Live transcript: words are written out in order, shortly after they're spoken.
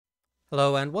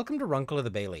Hello and welcome to Runkle of the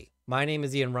Bailey. My name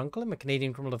is Ian Runkle. I'm a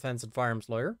Canadian criminal defense and firearms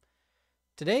lawyer.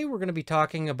 Today we're going to be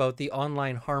talking about the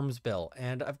online harms bill,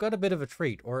 and I've got a bit of a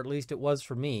treat, or at least it was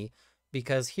for me,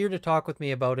 because here to talk with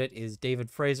me about it is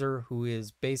David Fraser, who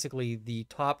is basically the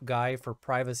top guy for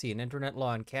privacy and internet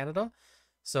law in Canada.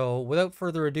 So without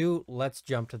further ado, let's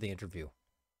jump to the interview.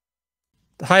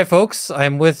 Hi folks,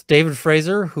 I'm with David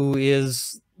Fraser, who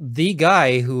is the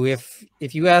guy who,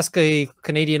 if you ask a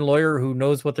Canadian lawyer who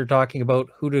knows what they're talking about,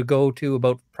 who to go to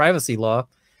about privacy law,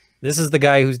 this is the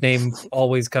guy whose name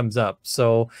always comes up.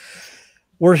 So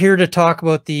we're here to talk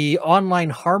about the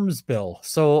online harms bill.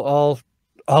 So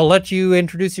I'll let you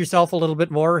introduce yourself a little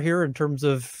bit more here in terms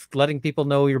of letting people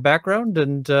know your background,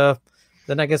 and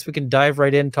then I guess we can dive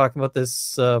right in talking about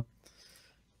this.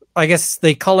 I guess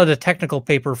they call it a technical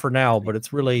paper for now, but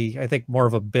it's really, I think, more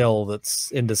of a bill that's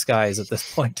in disguise at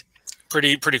this point.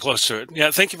 Pretty close to it.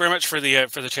 Yeah, thank you very much for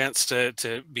the chance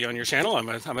to be on your channel. I'm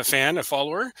a fan, a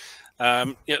follower.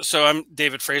 Yeah, so I'm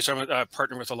David Fraser. I'm a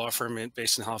partner with a law firm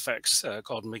based in Halifax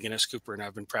called McGinnis Cooper, and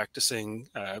I've been practicing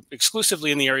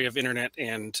exclusively in the area of internet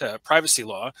and privacy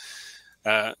law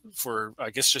for,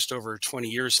 I guess, just over 20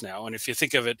 years now. And if you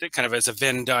think of it kind of as a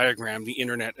Venn diagram, the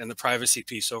internet and the privacy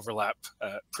piece overlap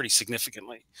pretty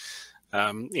significantly.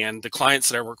 And the clients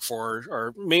that I work for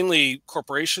are mainly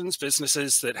corporations,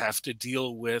 businesses that have to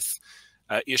deal with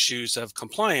issues of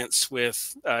compliance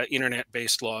with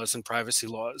internet-based laws and privacy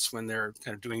laws when they're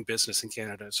kind of doing business in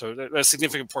Canada. So a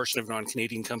significant portion of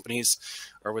non-Canadian companies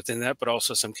are within that, but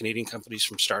also some Canadian companies,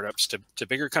 from startups to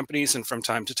bigger companies, and from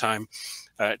time to time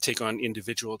take on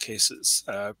individual cases,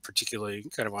 particularly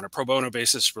kind of on a pro bono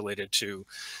basis related to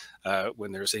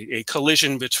when there's a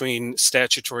collision between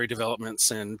statutory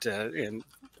developments and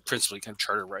principally kind of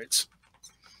charter rights.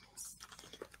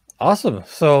 Awesome.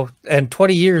 So, and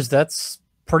 20 years, that's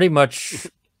pretty much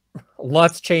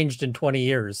lots changed in 20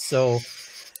 years. So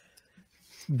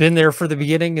been there for the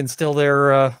beginning and still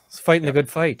there fighting the good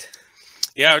fight.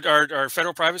 Yeah, our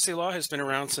federal privacy law has been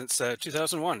around since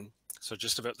 2001. So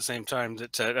just about the same time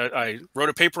that I wrote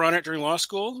a paper on it during law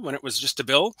school when it was just a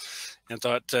bill, and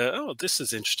thought, oh, this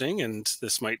is interesting, and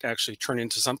this might actually turn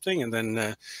into something, and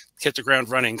then hit the ground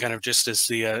running, kind of just as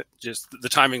the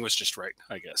timing was just right,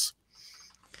 I guess.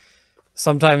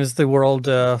 Sometimes the world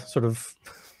sort of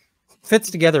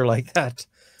fits together like that.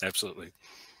 Absolutely.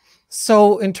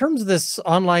 So in terms of this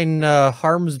online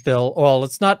harms bill, well,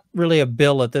 it's not really a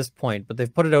bill at this point, but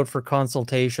they've put it out for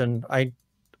consultation.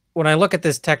 When I look at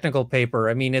this technical paper,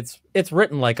 I mean, it's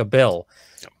written like a bill.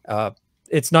 Yep.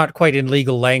 It's not quite in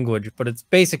legal language, but it's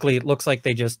basically, it looks like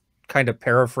they just kind of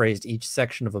paraphrased each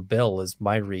section of a bill is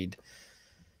my read.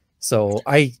 So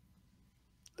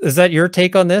is that your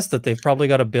take on this, that they've probably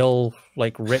got a bill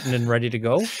like written and ready to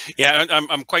go? Yeah,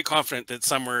 I'm quite confident that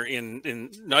somewhere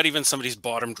in not even somebody's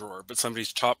bottom drawer, but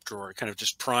somebody's top drawer, kind of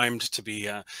just primed to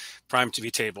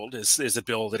be tabled, is a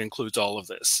bill that includes all of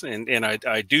this. And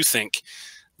I do think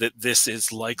that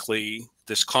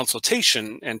this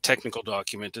consultation and technical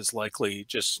document is likely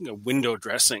just window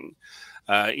dressing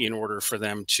in order for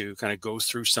them to kind of go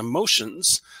through some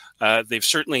motions. They've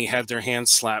certainly had their hands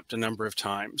slapped a number of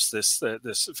times, this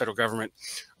federal government,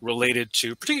 related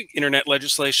to particularly internet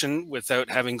legislation without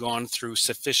having gone through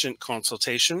sufficient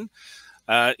consultation.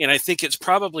 And I think it's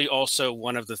probably also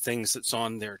one of the things that's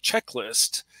on their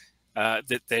checklist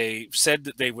that they said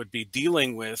that they would be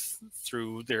dealing with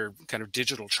through their kind of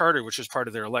digital charter, which was part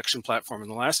of their election platform in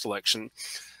the last election.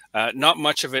 Not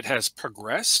much of it has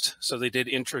progressed. So they did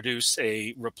introduce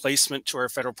a replacement to our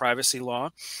federal privacy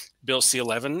law, Bill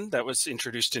C-11, that was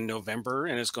introduced in November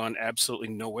and has gone absolutely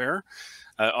nowhere.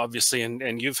 Obviously,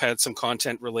 and you've had some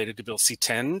content related to Bill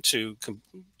C-10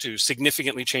 to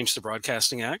significantly change the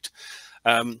Broadcasting Act.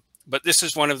 But this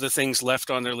is one of the things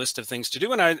left on their list of things to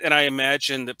do. And I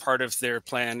imagine that part of their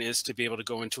plan is to be able to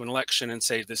go into an election and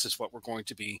say, this is what we're going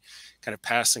to be kind of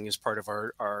passing as part of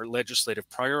our legislative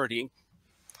priority,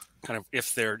 kind of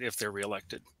if they're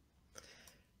reelected.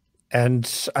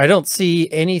 And I don't see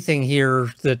anything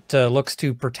here that looks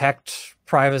to protect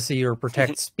privacy or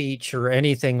protect speech or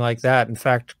anything like that. In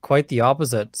fact, quite the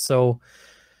opposite. So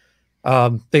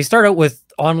they start out with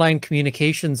online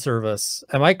communication service.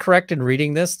 Am I correct in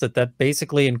reading this, that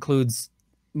basically includes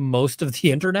most of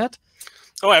the internet?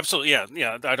 Oh, absolutely.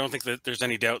 Yeah. I don't think that there's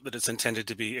any doubt that it's intended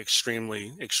to be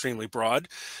extremely broad.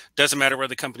 Doesn't matter where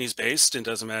the company's based, and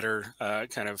doesn't matter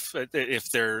kind of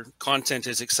if their content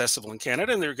is accessible in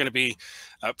Canada. And there are going to be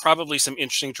probably some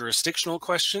interesting jurisdictional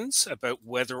questions about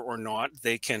whether or not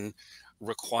they can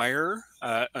require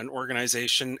an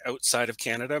organization outside of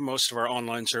Canada. Most of our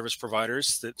online service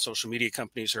providers, that social media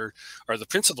companies are the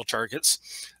principal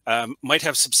targets, might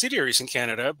have subsidiaries in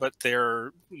Canada, but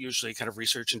they're usually kind of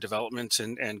research and development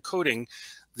and coding.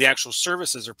 The actual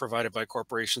services are provided by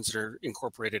corporations that are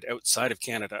incorporated outside of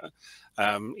Canada.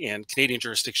 And Canadian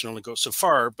jurisdiction only goes so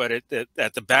far, but at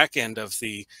the back end of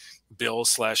the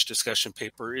bill/discussion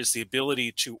paper is the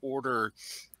ability to order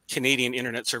Canadian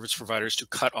internet service providers to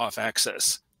cut off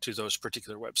access to those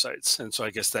particular websites. And so I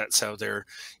guess that's how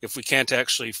if we can't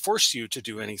actually force you to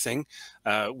do anything,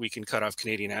 we can cut off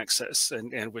Canadian access,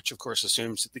 and which of course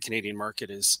assumes that the Canadian market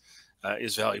is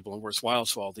valuable and worthwhile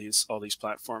to all these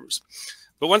platforms.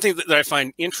 But one thing that I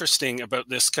find interesting about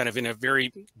this, kind of in a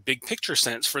very big picture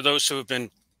sense, for those who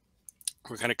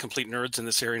we're kind of complete nerds in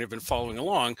this area and have been following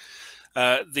along,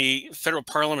 the federal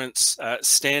parliament's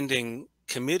standing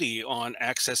committee on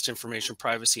access to information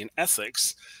privacy and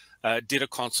ethics did a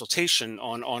consultation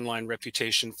on online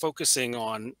reputation, focusing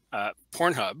on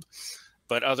Pornhub,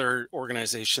 but other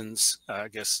organizations, I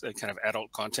guess kind of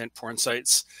adult content porn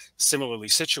sites, similarly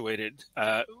situated,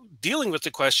 dealing with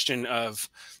the question of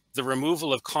the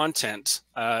removal of content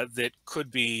that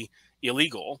could be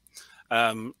illegal.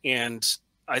 And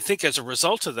I think as a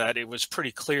result of that, it was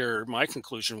pretty clear, my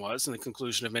conclusion was, and the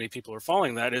conclusion of many people who are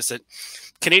following that, is that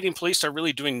Canadian police are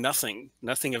really doing nothing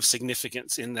of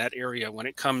significance in that area when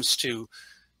it comes to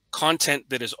content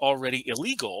that is already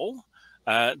illegal,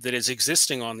 that is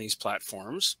existing on these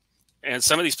platforms. And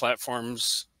some of these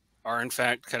platforms are in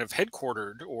fact kind of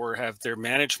headquartered or have their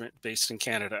management based in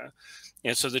Canada.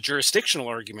 And so the jurisdictional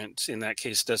argument in that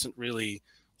case doesn't really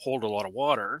hold a lot of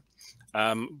water.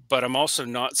 But I'm also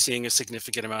not seeing a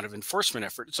significant amount of enforcement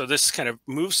effort. So this kind of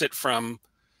moves it from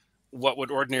what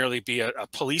would ordinarily be a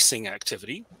policing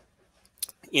activity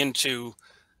into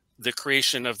the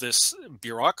creation of this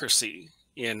bureaucracy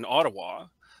in Ottawa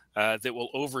that will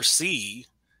oversee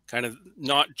kind of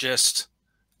not just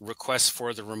requests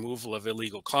for the removal of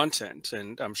illegal content,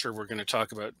 and I'm sure we're going to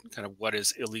talk about kind of what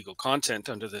is illegal content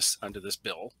under this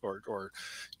bill or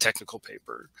technical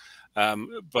paper,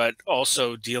 but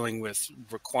also dealing with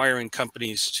requiring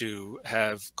companies to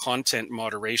have content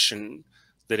moderation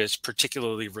that is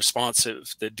particularly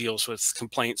responsive, that deals with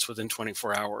complaints within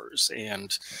 24 hours,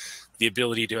 and the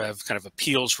ability to have kind of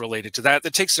appeals related to that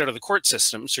takes it out of the court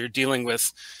system. So you're dealing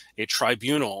with a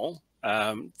tribunal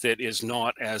that is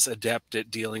not as adept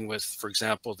at dealing with, for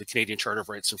example, the Canadian Charter of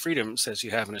Rights and Freedoms as you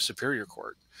have in a superior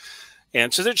court.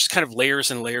 And so there's just kind of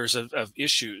layers and layers of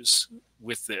issues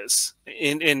with this.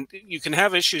 And you can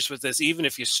have issues with this even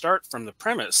if you start from the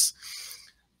premise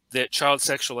that child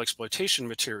sexual exploitation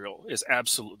material is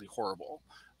absolutely horrible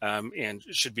and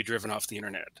should be driven off the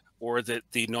internet, or that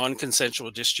the non-consensual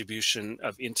distribution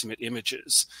of intimate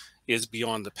images is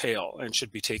beyond the pale and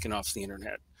should be taken off the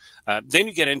internet. Then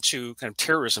you get into kind of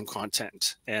terrorism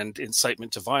content and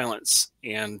incitement to violence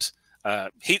and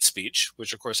hate speech,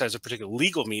 which of course has a particular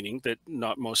legal meaning that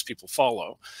not most people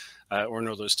follow or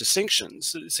know those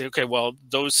distinctions. Say, okay, well,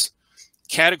 those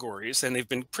categories, and they've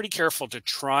been pretty careful to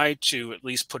try to at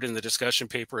least put in the discussion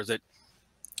paper that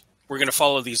we're going to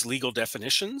follow these legal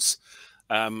definitions.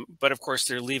 But of course,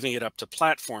 they're leaving it up to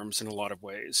platforms in a lot of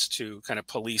ways to kind of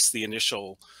police the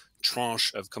initial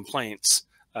tranche of complaints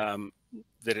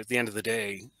that at the end of the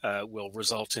day will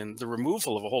result in the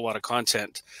removal of a whole lot of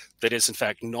content that is in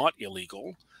fact not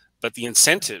illegal, but the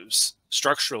incentives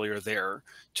structurally are there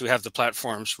to have the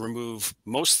platforms remove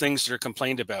most things that are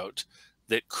complained about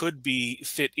that could be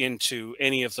fit into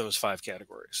any of those 5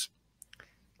 categories.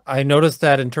 I noticed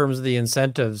that in terms of the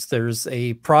incentives, there's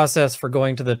a process for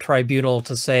going to the tribunal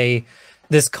to say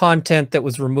this content that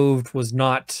was removed was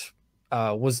not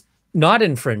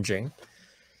infringing,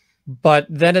 but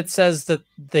then it says that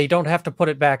they don't have to put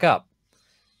it back up.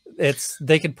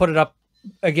 They could put it up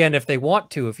again if they want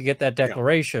to, if you get that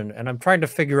declaration. Yeah. And I'm trying to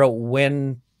figure out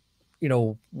when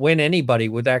anybody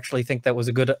would actually think that was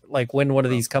a good, like when one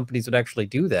of these companies would actually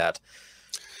do that.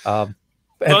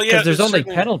 Because there's only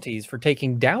penalties for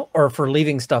taking down or for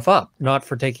leaving stuff up, not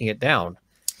for taking it down.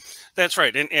 That's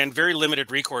right. And very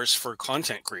limited recourse for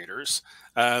content creators.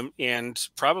 And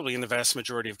probably in the vast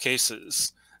majority of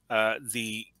cases,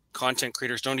 the content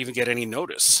creators don't even get any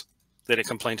notice that a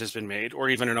complaint has been made or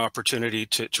even an opportunity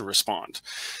to respond.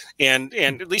 And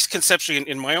at least conceptually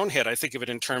in my own head, I think of it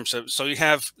in terms of, so you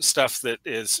have stuff that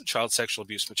is child sexual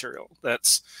abuse material.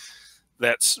 That's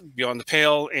beyond the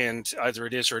pale, and either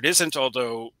it is or it isn't,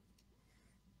 although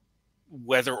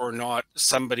whether or not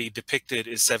somebody depicted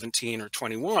is 17 or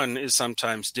 21 is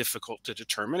sometimes difficult to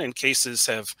determine, and cases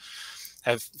have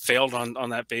failed on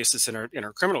that basis in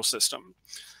our criminal system.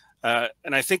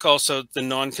 And I think also the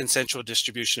non-consensual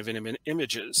distribution of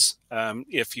images.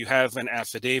 If you have an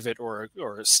affidavit or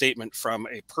a statement from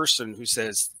a person who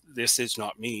says, this is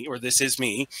not me, or this is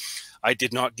me, I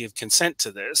did not give consent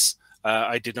to this,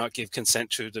 I did not give consent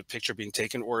to the picture being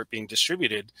taken or it being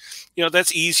distributed,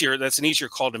 that's easier. That's an easier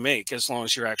call to make, as long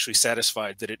as you're actually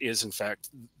satisfied that it is in fact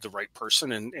the right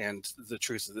person and the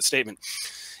truth of the statement.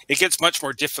 It gets much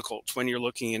more difficult when you're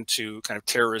looking into kind of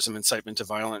terrorism, incitement to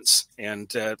violence,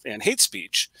 and hate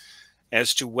speech,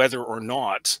 as to whether or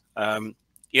not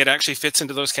it actually fits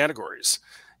into those categories.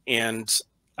 And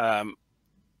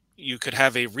you could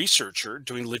have a researcher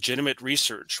doing legitimate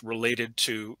research related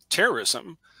to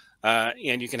terrorism,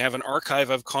 and you can have an archive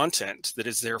of content that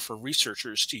is there for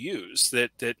researchers to use.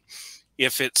 That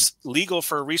if it's legal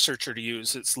for a researcher to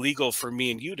use, it's legal for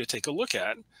me and you to take a look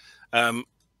at.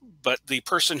 But the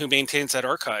person who maintains that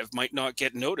archive might not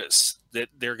get notice that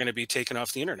they're going to be taken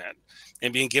off the internet,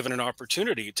 and being given an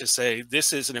opportunity to say,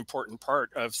 this is an important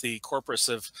part of the corpus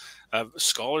of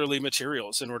scholarly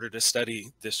materials in order to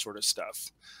study this sort of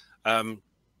stuff.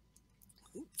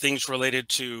 Things related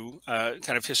to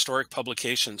kind of historic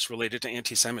publications related to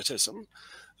anti-Semitism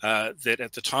that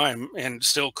at the time and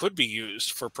still could be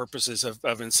used for purposes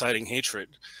of inciting hatred,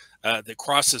 that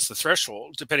crosses the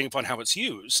threshold depending upon how it's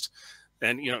used.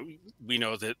 And, we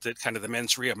know that kind of the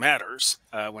mens rea matters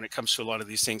when it comes to a lot of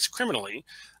these things criminally.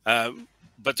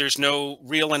 But there's no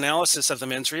real analysis of the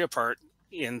mens rea part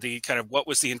in the kind of what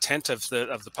was the intent of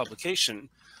the publication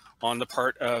on the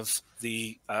part of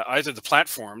the either the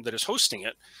platform that is hosting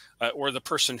it or the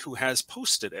person who has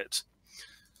posted it.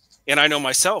 And I know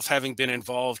myself, having been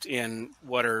involved in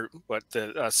what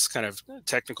us kind of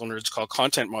technical nerds call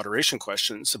content moderation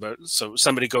questions about. So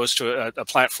somebody goes to a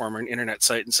platform or an internet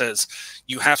site and says,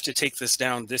 you have to take this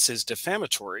down, this is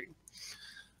defamatory.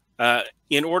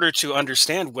 In order to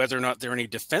understand whether or not there are any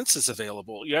defenses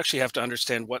available, you actually have to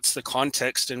understand what's the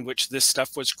context in which this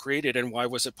stuff was created and why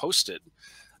was it posted.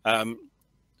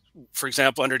 For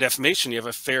example, under defamation, you have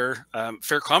a fair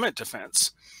comment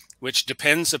defense, which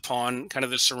depends upon kind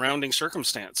of the surrounding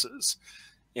circumstances.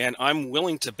 And I'm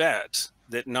willing to bet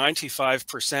that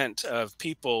 95% of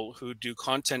people who do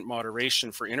content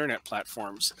moderation for internet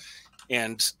platforms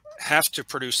and have to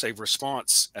produce a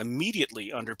response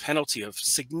immediately under penalty of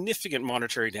significant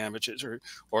monetary damages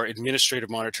or administrative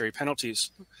monetary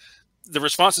penalties, the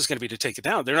response is going to be to take it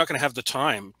down. They're not going to have the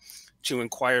time to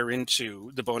inquire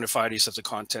into the bona fides of the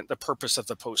content, the purpose of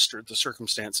the poster, the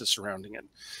circumstances surrounding it.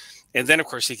 And then, of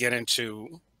course, you get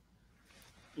into,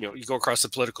 you go across the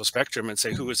political spectrum and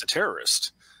say, who is a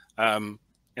terrorist? And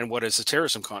what is the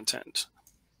terrorism content?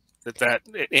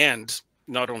 And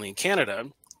not only in Canada,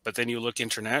 but then you look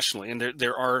internationally, and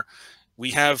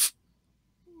we have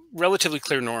relatively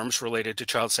clear norms related to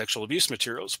child sexual abuse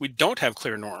materials. We don't have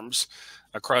clear norms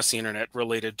across the internet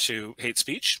related to hate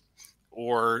speech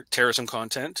or terrorism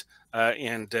content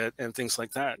and things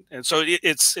like that. And so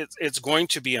it's going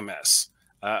to be a mess.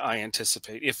 I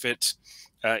anticipate if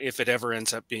it ever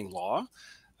ends up being law,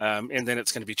 and then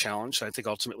it's going to be challenged. I think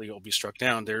ultimately it will be struck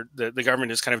down. The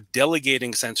government is kind of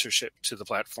delegating censorship to the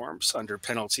platforms under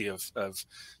penalty of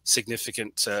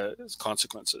significant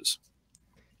consequences.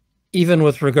 Even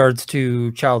with regards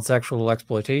to child sexual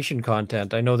exploitation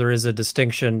content, I know there is a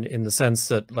distinction in the sense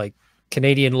that, like,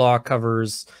 Canadian law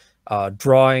covers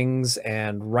drawings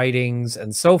and writings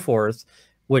and so forth,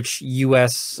 which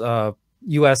U.S. law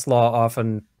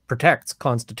often protects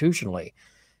constitutionally.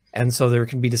 And so there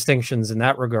can be distinctions in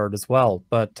that regard as well.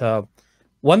 But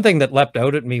one thing that leapt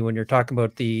out at me when you're talking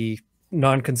about the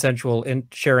non-consensual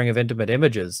sharing of intimate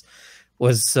images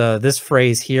was this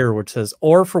phrase here, which says,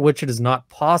 or for which it is not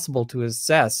possible to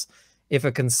assess if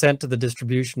a consent to the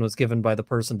distribution was given by the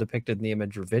person depicted in the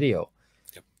image or video.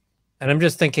 Yep. And I'm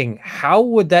just thinking, how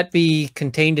would that be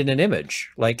contained in an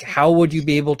image? Like, how would you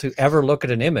be able to ever look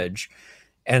at an image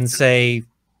and say,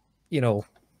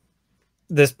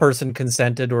 this person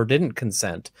consented or didn't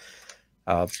consent?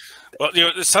 Well,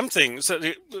 some things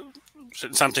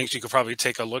you could probably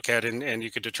take a look at and you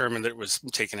could determine that it was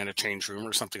taken in a change room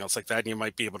or something else like that. And you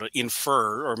might be able to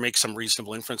infer or make some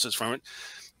reasonable inferences from it.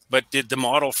 But did the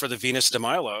model for the Venus de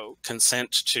Milo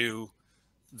consent to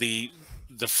the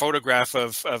photograph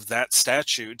of that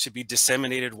statue to be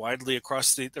disseminated widely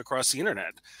across the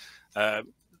internet?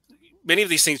 Many of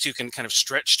these things you can kind of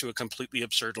stretch to a completely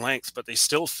absurd length, but they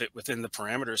still fit within the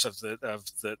parameters of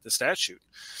the statute.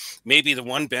 Maybe the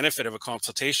one benefit of a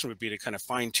consultation would be to kind of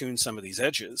fine tune some of these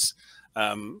edges,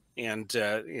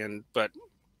 but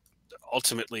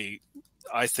ultimately,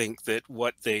 I think that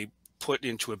what they put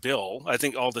into a bill. I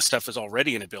think all the stuff is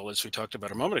already in a bill, as we talked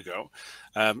about a moment ago,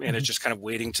 and it's just kind of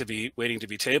waiting to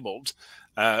be tabled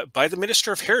by the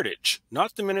Minister of Heritage,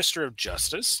 not the Minister of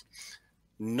Justice,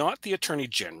 not the Attorney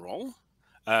General,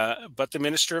 but the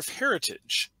Minister of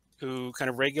Heritage, who kind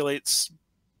of regulates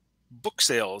book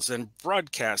sales and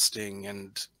broadcasting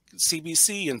and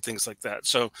CBC and things like that.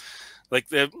 So, like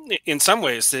in some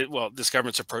ways, this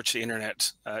government's approach to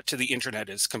the internet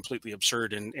is completely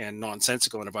absurd and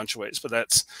nonsensical in a bunch of ways.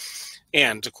 But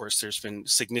and of course, there's been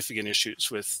significant issues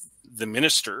with the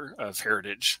Minister of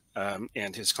Heritage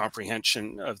and his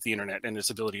comprehension of the internet and his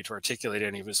ability to articulate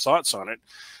any of his thoughts on it.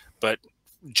 But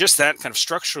just that kind of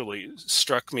structurally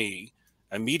struck me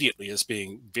immediately as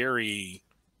being very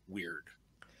weird.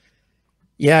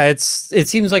 Yeah, it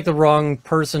seems like the wrong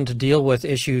person to deal with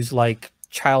issues like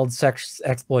child sex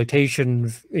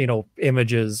exploitation,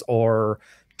 images, or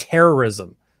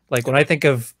terrorism. Like, when I think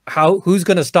of who's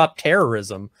going to stop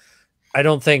terrorism, I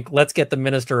don't think let's get the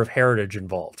Minister of Heritage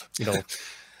involved.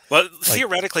 Well,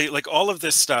 theoretically, like, all of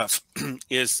this stuff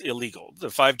is illegal. The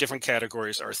 5 different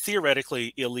categories are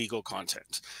theoretically illegal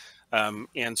content.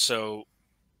 And so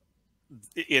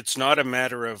it's not a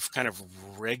matter of kind of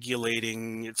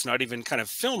regulating. It's not even kind of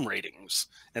film ratings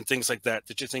and things like that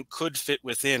you think could fit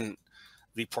within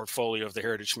the portfolio of the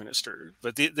Heritage Minister.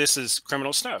 But this is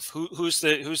criminal stuff. Who's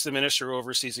the minister who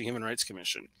oversees the Human Rights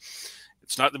Commission?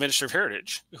 It's not the Minister of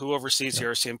Heritage. Who oversees the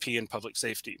RCMP and public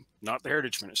safety? Not the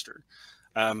Heritage Minister.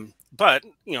 But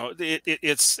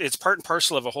it's part and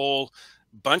parcel of a whole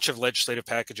bunch of legislative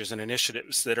packages and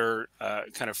initiatives that are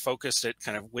kind of focused at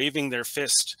kind of waving their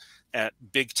fist at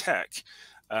big tech,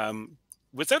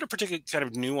 without a particular kind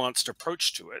of nuanced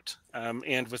approach to it,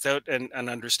 and without an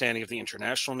understanding of the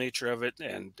international nature of it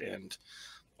and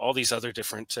all these other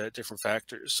different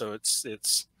factors. So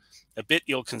it's a bit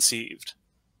ill-conceived.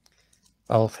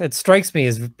 Well, it strikes me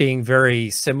as being very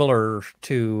similar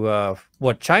to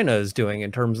what China is doing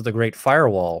in terms of the Great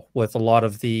Firewall, with a lot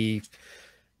of the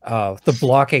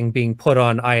blocking being put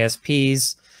on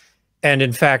ISPs. And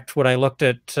in fact, when I looked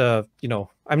at,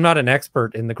 I'm not an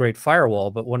expert in the Great Firewall,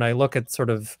 but when I look at sort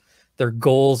of their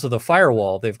goals of the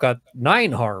firewall, they've got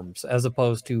 9 harms as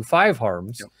opposed to 5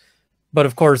 harms. Yep. But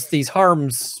of course, these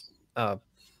harms, I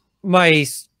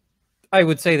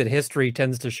would say that history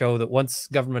tends to show that once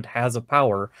government has a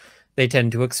power, they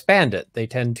tend to expand it. They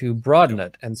tend to broaden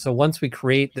it. And so once we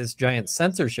create this giant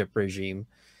censorship regime,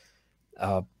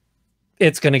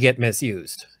 it's going to get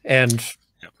misused. And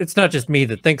it's not just me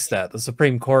that thinks that. The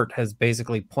Supreme Court has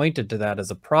basically pointed to that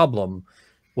as a problem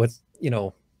with,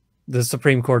 the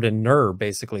Supreme Court in Nur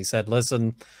basically said,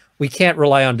 listen, we can't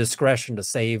rely on discretion to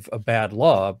save a bad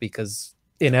law because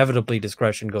inevitably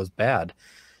discretion goes bad.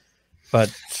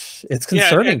 But it's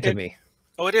concerning to me.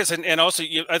 Oh, it is. And also,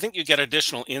 I think you get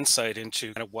additional insight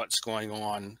into kind of what's going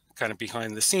on kind of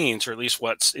behind the scenes, or at least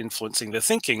what's influencing the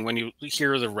thinking when you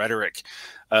hear the rhetoric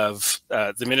of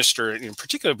the minister in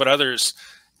particular, but others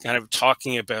kind of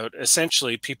talking about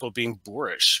essentially people being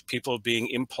boorish, people being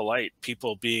impolite,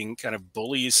 people being kind of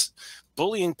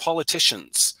bullying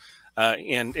politicians,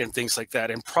 and things like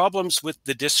that, and problems with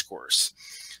the discourse.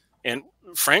 And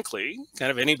frankly,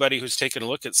 kind of anybody who's taken a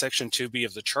look at Section 2B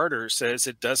of the Charter says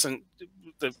it doesn't,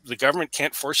 the government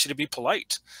can't force you to be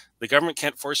polite. The government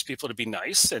can't force people to be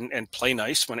nice and play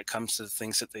nice when it comes to the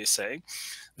things that they say.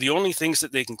 The only things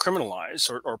that they can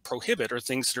criminalize or prohibit are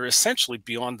things that are essentially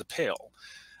beyond the pale.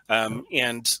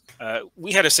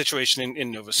 We had a situation in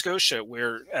Nova Scotia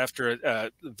where, after a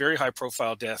very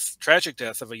high-profile tragic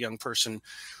death of a young person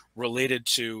related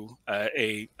to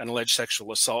an alleged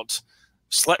sexual assault,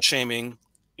 slut shaming,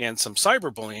 and some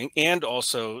cyberbullying, and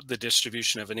also the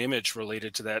distribution of an image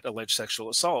related to that alleged sexual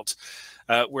assault,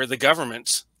 where the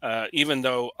government, even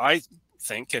though I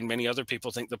think, and many other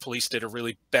people think, the police did a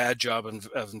really bad job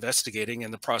of investigating,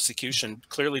 and the prosecution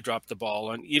clearly dropped the ball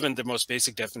on even the most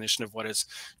basic definition of what is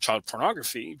child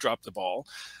pornography, dropped the ball.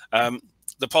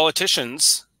 The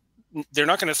politicians, they're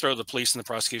not going to throw the police and the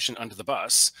prosecution under the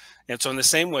bus. And so in the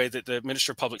same way that the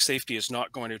Minister of Public Safety is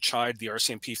not going to chide the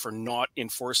RCMP for not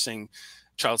enforcing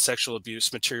child sexual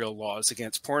abuse material laws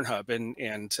against Pornhub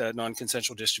and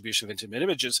non-consensual distribution of intimate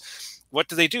images, what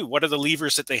do? What are the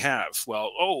levers that they have?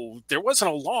 Well, there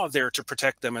wasn't a law there to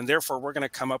protect them, and therefore we're going to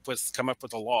come up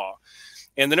with a law.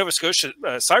 And the Nova Scotia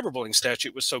cyberbullying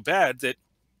statute was so bad that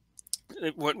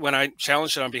when I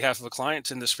challenged it on behalf of a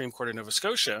client in the Supreme Court of Nova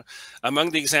Scotia, among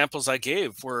the examples I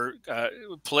gave were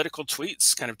political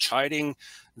tweets kind of chiding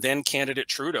then candidate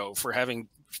Trudeau for having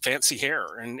fancy hair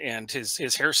and his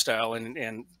hairstyle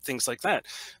and things like that,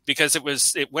 because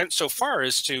it went so far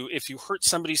as to, if you hurt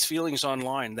somebody's feelings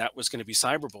online, that was going to be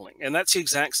cyberbullying. And that's the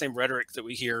exact same rhetoric that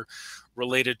we hear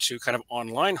related to kind of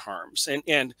online harms.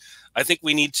 And I think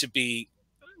we need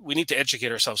to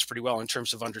educate ourselves pretty well in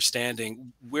terms of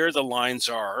understanding where the lines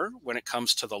are when it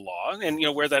comes to the law. And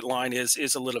where that line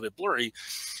is a little bit blurry,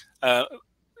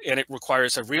 and it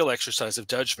requires a real exercise of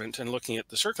judgment and looking at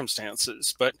the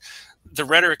circumstances. But the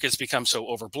rhetoric has become so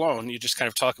overblown. You just kind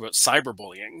of talk about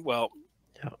cyberbullying. Well,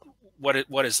 Yeah.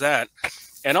 what is that?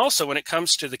 And also, when it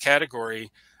comes to the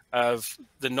category of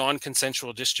the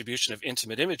non-consensual distribution of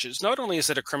intimate images, not only is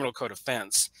it a criminal code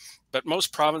offense, but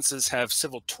most provinces have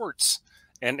civil torts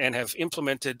and have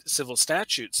implemented civil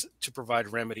statutes to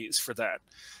provide remedies for that.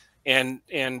 And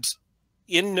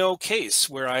in no case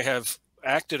where I have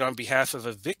acted on behalf of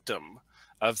a victim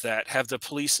of that have the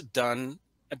police done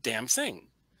a damn thing.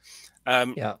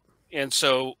 Yeah. And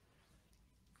so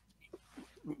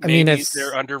I mean, maybe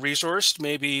they're under-resourced.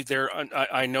 Maybe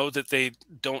I know that they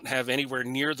don't have anywhere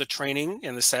near the training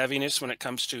and the savviness when it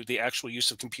comes to the actual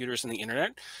use of computers and the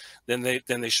internet than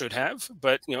they should have.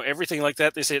 But everything like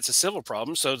that, they say it's a civil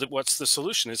problem. So what's the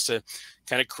solution? Is to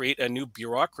kind of create a new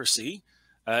bureaucracy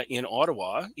in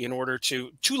Ottawa, in order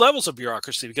to two levels of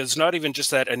bureaucracy, because it's not even just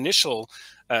that initial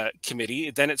committee.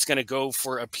 Then it's going to go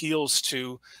for appeals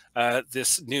to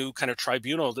this new kind of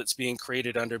tribunal that's being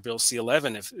created under Bill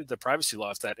C-11, if the privacy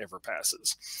law, if that ever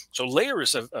passes. So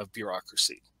layers of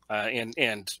bureaucracy,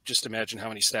 and just imagine how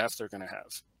many staff they're going to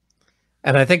have.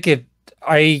 And I think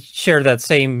I share that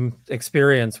same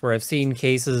experience where I've seen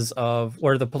cases of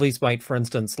where the police might, for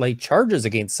instance, lay charges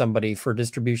against somebody for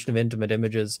distribution of intimate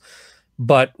images,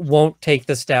 but won't take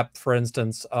the step, for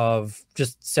instance, of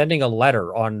just sending a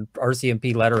letter on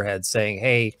RCMP letterhead saying,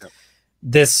 hey, Yep.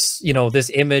 this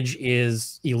image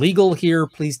is illegal here,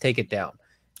 please take it down.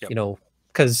 Yep.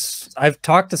 Because I've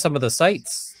talked to some of the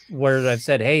sites where I've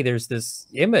said, hey, there's this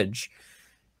image,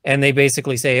 and they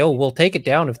basically say, oh, we'll take it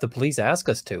down if the police ask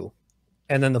us to.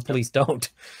 And then the police don't.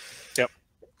 Yep.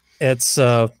 It's,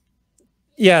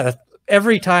 yeah,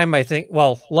 every time I think,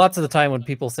 well, lots of the time when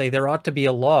people say there ought to be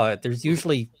a law, there's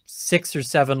usually 6 or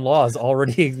 7 laws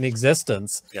already in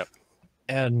existence. Yep.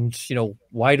 And,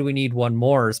 why do we need one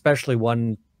more? Especially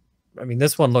one, I mean,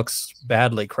 this one looks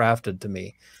badly crafted to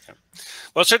me. Yep.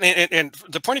 Well, certainly, and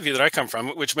the point of view that I come from,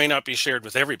 which may not be shared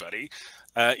with everybody,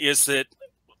 is that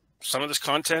some of this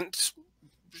content,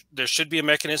 there should be a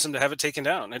mechanism to have it taken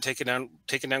down, and taken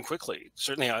down quickly.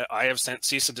 Certainly, I have sent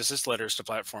cease and desist letters to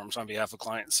platforms on behalf of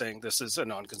clients saying this is a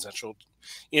non-consensual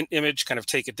image, kind of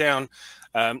take it down.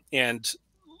 And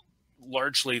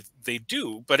largely they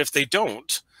do, but if they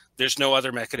don't, there's no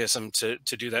other mechanism to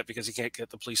do that, because you can't get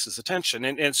the police's attention.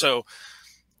 And so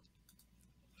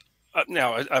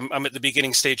now I'm at the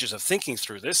beginning stages of thinking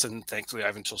through this, and thankfully I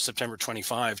have until September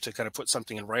 25 to kind of put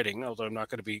something in writing, although I'm not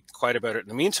going to be quiet about it in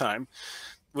the meantime.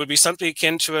 Would be something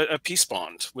akin to a peace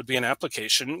bond, would be an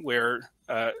application where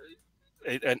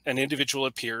an individual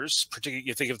appears, particularly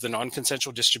you think of the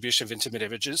non-consensual distribution of intimate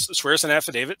images, swears an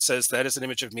affidavit, says that is an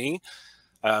image of me,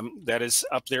 that is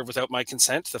up there without my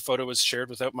consent. The photo was shared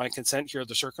without my consent. Here are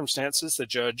the circumstances. The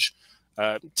judge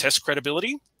tests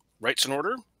credibility, writes an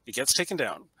order, it gets taken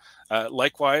down.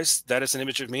 Likewise, that is an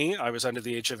image of me. I was under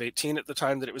the age of 18 at the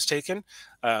time that it was taken.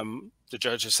 The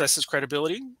judge assesses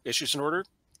credibility, issues an order,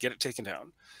 get it taken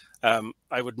down.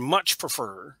 I would much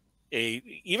prefer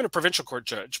even a provincial court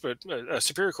judge, but a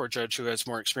superior court judge who has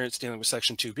more experience dealing with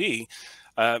Section 2B,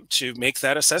 to make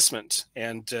that assessment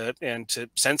and to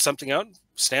send something out,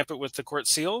 stamp it with the court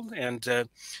seal, and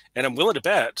I'm willing to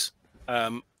bet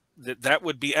that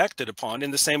would be acted upon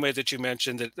in the same way that you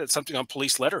mentioned that something on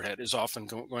police letterhead is often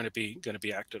going to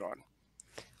be acted on.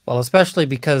 Well, especially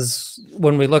because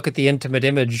when we look at the intimate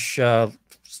image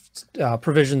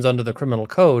provisions under the criminal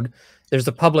code, there's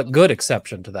a public good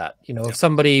exception to that. If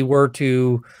somebody were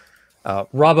to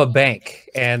rob a bank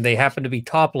and they happen to be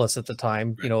topless at the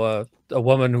time, a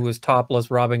woman who was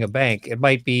topless robbing a bank, it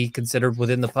might be considered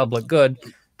within the public good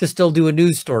to still do a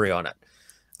news story on it.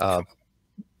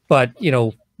 But,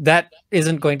 that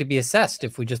isn't going to be assessed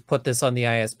if we just put this on the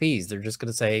ISPs. They're just going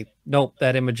to say, nope,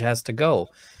 that image has to go.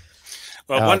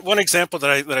 Well, one example that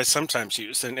I sometimes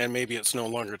use, and maybe it's no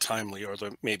longer timely, or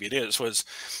maybe it is, was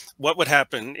what would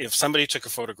happen if somebody took a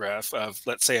photograph of,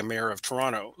 let's say, a mayor of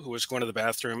Toronto who was going to the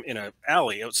bathroom in an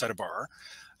alley outside a bar,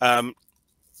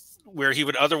 where he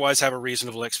would otherwise have a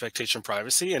reasonable expectation of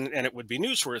privacy, and it would be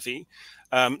newsworthy.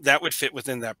 That would fit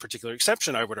within that particular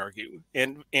exception, I would argue.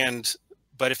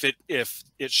 But if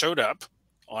it showed up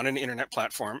on an internet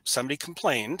platform, somebody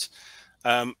complained,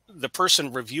 the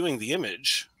person reviewing the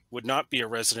image would not be a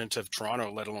resident of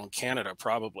Toronto, let alone Canada,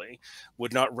 probably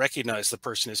would not recognize the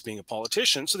person as being a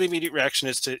politician. So the immediate reaction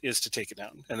is to take it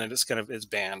down, and then it's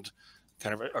banned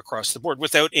kind of across the board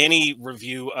without any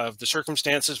review of the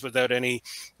circumstances, without any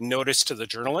notice to the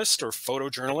journalist or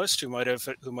photojournalist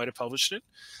who might have published it.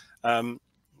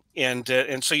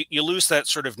 And so you lose that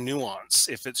sort of nuance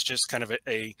if it's just kind of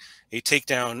a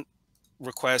takedown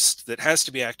request that has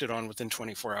to be acted on within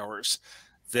 24 hours,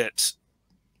 that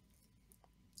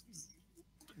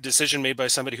decision made by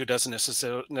somebody who doesn't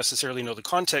necessarily know the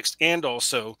context, and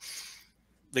also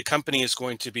the company is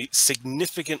going to be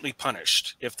significantly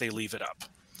punished if they leave it up.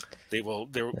 They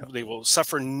will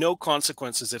suffer no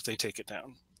consequences if they take it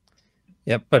down.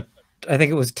 Yep, but I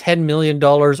think it was $10 million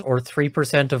or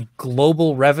 3% of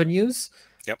global revenues.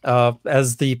 Yep.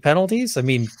 As the penalties. I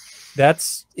mean,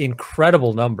 that's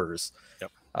incredible numbers.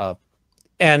 Yep.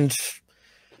 And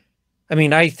I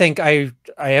mean, I think I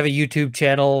have a YouTube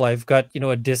channel. I've got,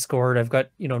 a Discord. I've got,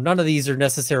 none of these are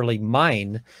necessarily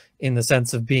mine in the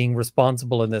sense of being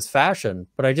responsible in this fashion.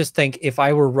 But I just think if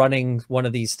I were running one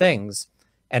of these things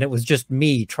and it was just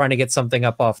me trying to get something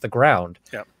up off the ground,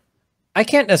 yep, I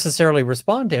can't necessarily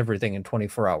respond to everything in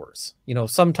 24 hours.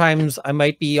 Sometimes I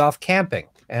might be off camping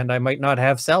and I might not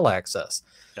have cell access.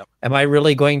 Yep. Am I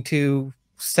really going to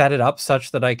set it up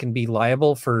such that I can be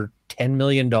liable for $10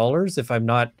 million if I'm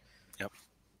not, yep,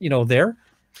 there?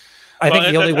 I think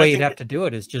the only way you'd have to do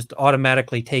it is just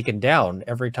automatically taken down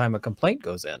every time a complaint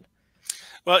goes in.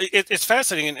 Well, it's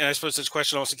fascinating. And I suppose this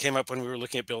question also came up when we were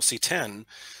looking at Bill C-10,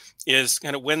 is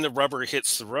kind of when the rubber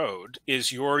hits the road,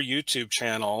 is your YouTube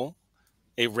channel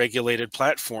a regulated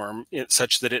platform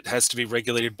such that it has to be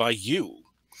regulated by you?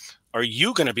 Are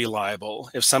you going to be liable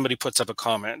if somebody puts up a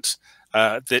comment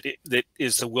that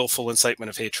is the willful incitement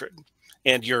of hatred,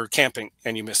 and you're camping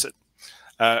and you miss it?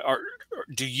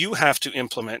 Do you have to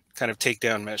implement kind of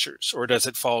takedown measures, or does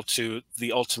it fall to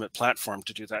the ultimate platform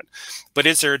to do that? But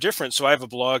is there a difference? So I have a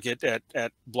blog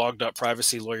at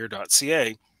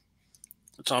blog.privacylawyer.ca.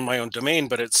 It's on my own domain,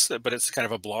 but it's kind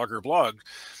of a blogger blog.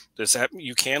 Does that,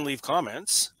 you can leave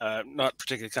comments, not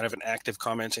particularly kind of an active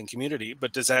commenting community,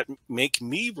 but does that make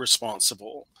me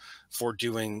responsible for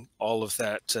doing all of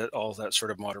that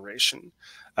sort of moderation?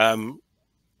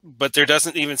 But there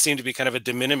doesn't even seem to be kind of a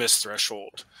de minimis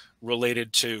threshold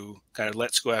related to kind of,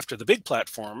 let's go after the big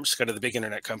platforms, kind of the big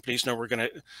internet companies. No, we're going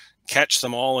to catch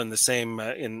them all in the same,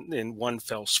 in one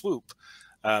fell swoop,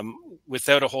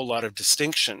 without a whole lot of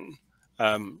distinction.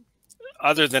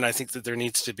 Other than I think that there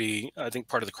needs to be, I think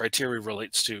part of the criteria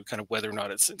relates to kind of whether or not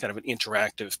it's kind of an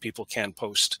interactive, people can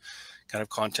post kind of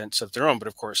contents of their own. But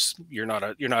of course, you're not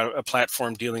a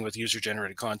platform dealing with user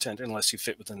generated content unless you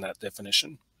fit within that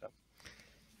definition.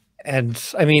 And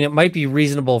I mean, it might be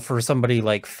reasonable for somebody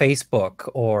like Facebook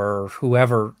or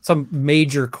whoever, some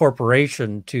major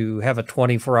corporation, to have a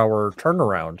 24-hour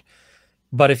turnaround.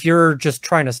 But if you're just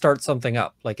trying to start something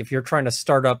up, like if you're trying to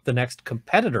start up the next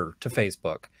competitor to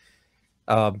Facebook,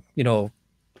 Facebook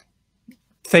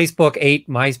ate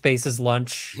MySpace's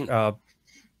lunch,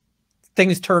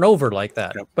 things turn over like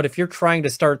that. Yep. But if you're trying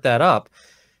to start that up,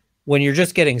 when you're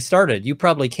just getting started, you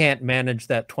probably can't manage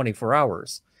that 24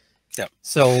 hours. Yeah.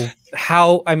 So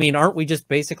aren't we just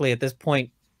basically at this point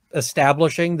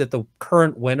establishing that the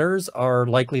current winners are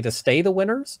likely to stay the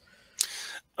winners?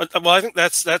 Well, I think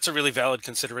that's a really valid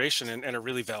consideration and a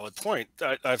really valid point.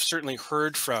 I've certainly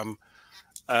heard from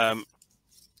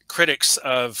critics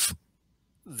of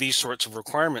these sorts of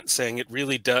requirements saying it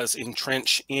really does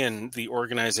entrench in the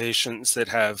organizations that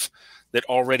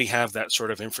already have that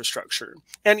sort of infrastructure.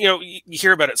 And you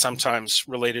hear about it sometimes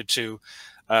related to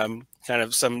kind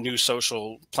of some new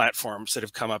social platforms that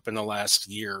have come up in the last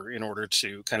year in order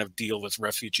to kind of deal with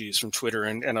refugees from Twitter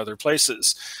and other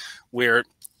places, where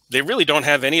they really don't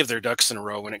have any of their ducks in a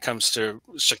row when it comes to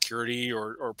security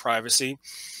or privacy.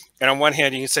 And on one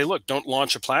hand, you can say, look, don't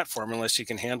launch a platform unless you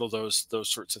can handle those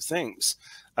sorts of things.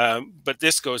 But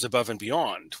this goes above and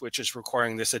beyond, which is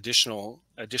requiring this additional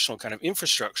kind of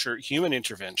infrastructure, human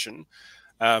intervention.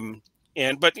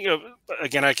 But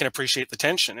again, I can appreciate the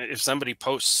tension. If somebody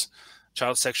posts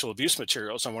child sexual abuse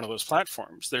materials on one of those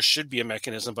platforms, there should be a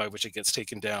mechanism by which it gets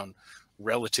taken down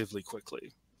relatively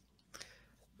quickly.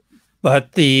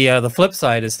 But the flip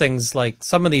side is things like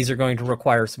some of these are going to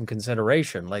require some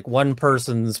consideration. Like one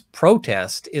person's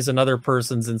protest is another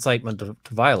person's incitement to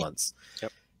violence.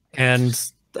 Yep.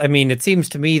 And I mean, it seems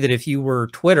to me that if you were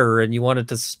Twitter and you wanted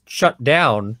to shut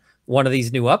down one of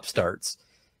these new upstarts,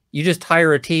 you just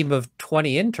hire a team of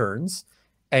 20 interns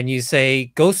and you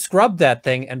say, go scrub that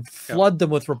thing and flood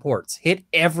them with reports. Hit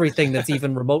everything that's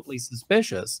even remotely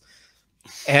suspicious.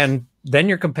 And then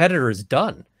your competitor is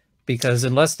done, because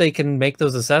unless they can make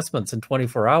those assessments in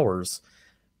 24 hours,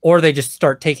 or they just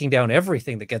start taking down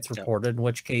everything that gets Yeah. reported, in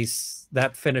which case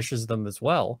that finishes them as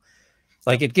well. Yeah.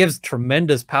 Like, it gives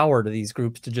tremendous power to these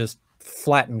groups to just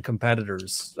flatten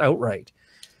competitors outright.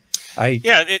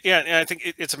 Yeah, I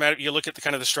think it's a matter. You look at the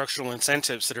kind of the structural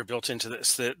incentives that are built into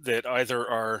this, that either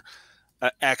are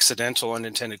accidental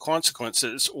unintended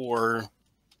consequences, or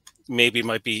maybe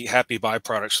might be happy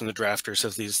byproducts from the drafters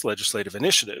of these legislative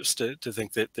initiatives, to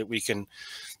think that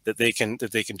they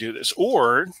can do this,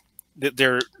 or that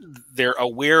they're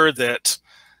aware that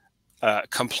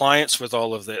compliance with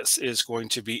all of this is going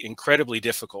to be incredibly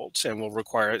difficult and will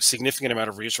require a significant amount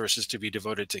of resources to be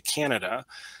devoted to Canada,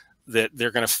 that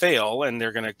they're going to fail, and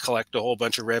they're going to collect a whole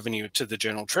bunch of revenue to the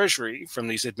general treasury from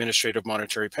these administrative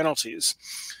monetary penalties,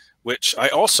 which I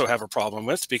also have a problem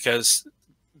with, because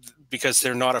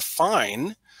they're not a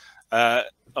fine. A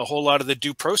whole lot of the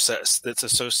due process that's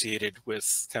associated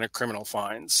with kind of criminal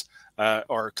fines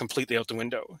are completely out the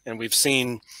window. And we've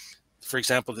seen, for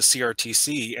example, the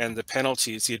CRTC and the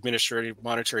penalties, the administrative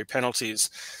monetary penalties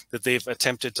that they've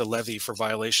attempted to levy for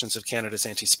violations of Canada's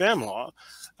anti-spam law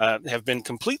have been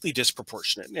completely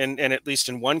disproportionate, and at least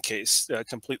in one case,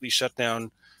 completely shut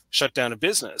down a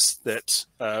business that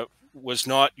was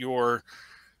not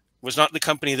the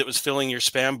company that was filling your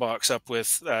spam box up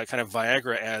with kind of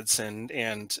Viagra ads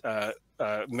and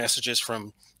messages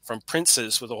from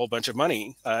princes with a whole bunch of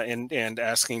money, and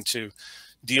asking to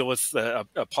deal with a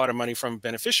pot of money from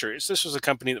beneficiaries. This was a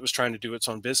company that was trying to do its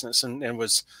own business, and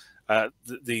was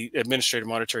the administrative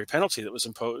monetary penalty that was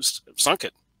imposed sunk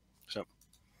it. So,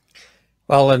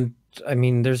 Well, and I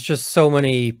mean, there's just so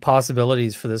many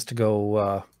possibilities for this to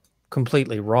go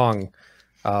completely wrong.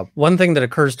 One thing that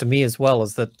occurs to me as well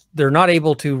is that they're not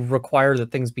able to require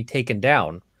that things be taken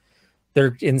down.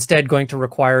 They're instead going to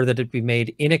require that it be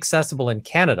made inaccessible in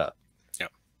Canada. yeah,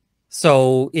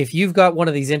 So if you've got one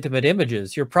of these intimate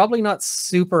images, you're probably not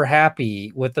super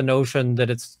happy with the notion that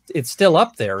it's still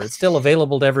up there. It's still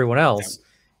available to everyone else.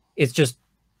 yeah. It's just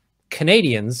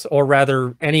Canadians, or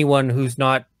rather anyone who's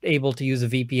not able to use a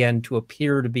VPN to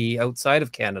appear to be outside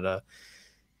of Canada,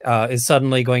 is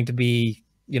suddenly going to be,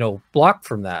 blocked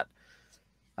from that.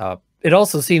 It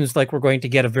also seems like we're going to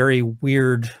get a very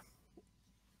weird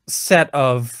set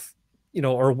of,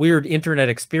 or weird internet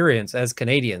experience as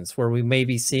Canadians, where we may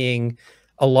be seeing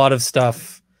a lot of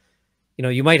stuff.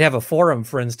 You might have a forum,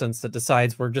 for instance, that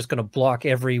decides we're just going to block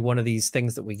every one of these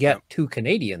things that we get to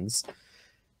Canadians.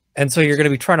 And so you're going to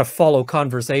be trying to follow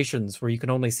conversations where you can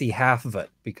only see half of it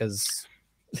because,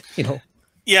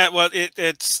 Yeah, well,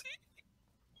 it's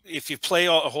if you play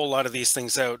a whole lot of these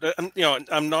things out,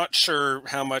 I'm not sure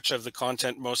how much of the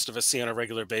content most of us see on a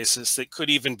regular basis that could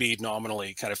even be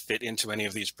nominally kind of fit into any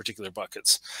of these particular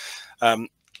buckets.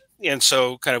 And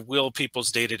so kind of, will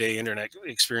people's day-to-day internet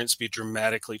experience be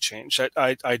dramatically changed?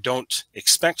 I don't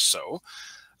expect so.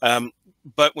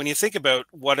 But when you think about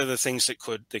what are the things that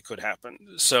could happen,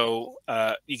 so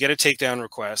you get a takedown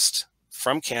request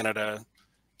from Canada,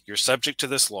 you're subject to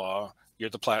this law, you're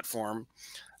the platform,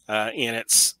 and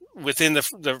it's within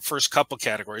the first couple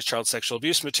categories: child sexual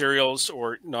abuse materials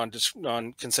or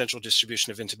non-consensual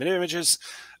distribution of intimate images.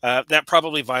 That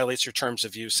probably violates your terms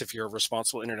of use if you're a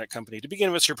responsible internet company to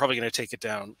begin with. So you're probably going to take it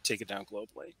down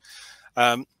globally.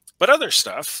 But other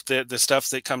stuff, the stuff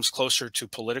that comes closer to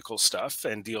political stuff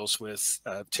and deals with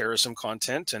terrorism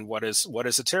content and what is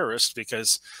a terrorist,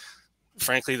 because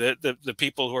frankly, the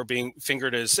people who are being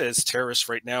fingered as terrorists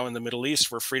right now in the Middle East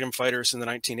were freedom fighters in the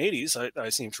 1980s, I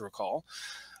seem to recall,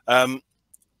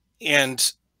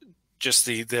 and just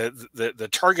the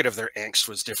target of their angst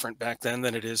was different back then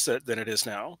than it is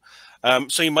now.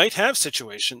 So you might have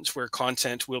situations where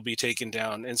content will be taken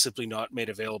down and simply not made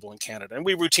available in Canada, and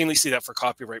we routinely see that for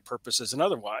copyright purposes and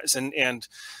otherwise. And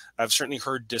I've certainly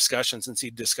heard discussions and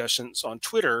seen discussions on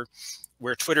Twitter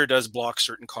where Twitter does block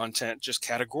certain content just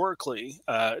categorically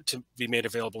to be made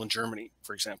available in Germany,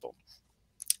 for example,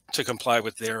 to comply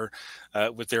with their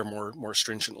more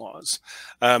stringent laws.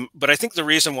 But I think the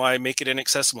reason why make it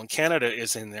inaccessible in Canada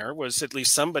is in there was at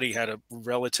least somebody had a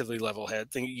relatively level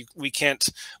head thing. We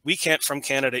can't from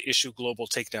Canada issue global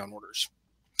takedown orders.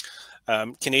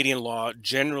 Canadian law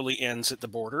generally ends at the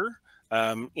border.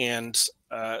 And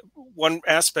one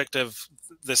aspect of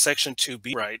the Section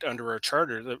 2B right under our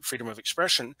charter, the freedom of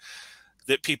expression,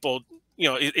 that people,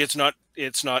 it's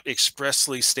not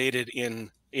expressly stated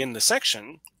in the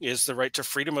section, is the right to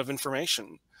freedom of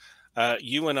information.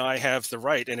 you and I have the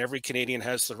right, and every Canadian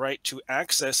has the right to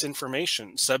access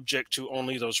information subject to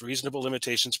only those reasonable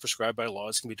limitations prescribed by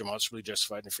laws can be demonstrably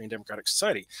justified in a free and democratic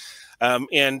society.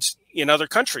 And in other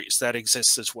countries that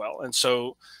exists as well. And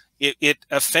so it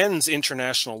offends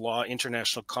international law,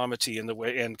 international comity, in the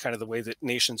way and kind of the way that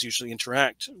nations usually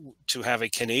interact, to have a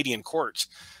Canadian court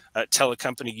tell a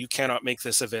company you cannot make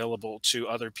this available to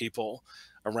other people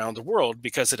around the world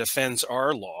because it offends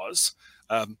our laws,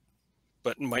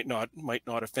 but might not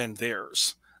offend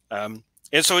theirs. And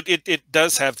so it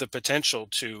does have the potential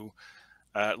to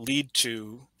lead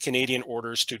to Canadian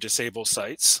orders to disable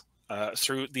sites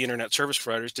through the internet service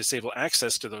providers, disable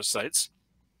access to those sites.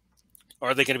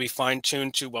 Are they going to be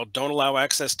fine-tuned to, well, don't allow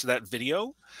access to that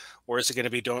video? Or is it going to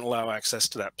be don't allow access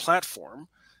to that platform?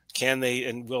 Can they,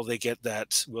 and will they get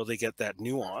that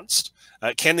nuanced?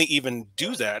 Can they even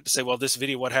do that to say, well, this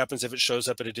video, what happens if it shows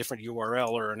up at a different URL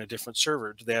or on a different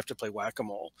server? Do they have to play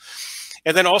whack-a-mole?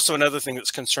 And then also another thing that's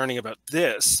concerning about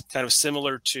this, kind of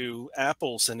similar to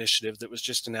Apple's initiative that was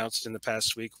just announced in the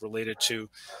past week related to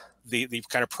the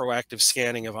kind of proactive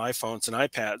scanning of iPhones and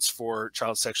iPads for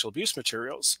child sexual abuse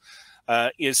materials,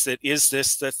 is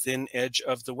this the thin edge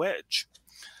of the wedge?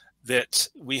 That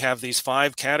we have these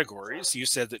 5 categories. You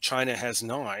said that China has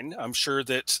 9. I'm sure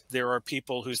that there are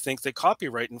people who think that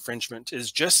copyright infringement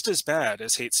is just as bad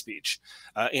as hate speech,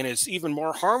 and is even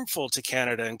more harmful to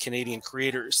Canada and Canadian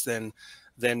creators than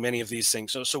many of these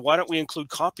things. So why don't we include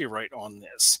copyright on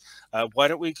this? Why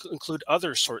don't we include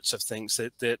other sorts of things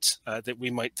that we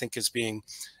might think as being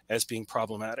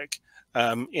problematic?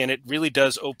 And it really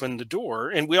does open the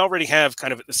door. And we already have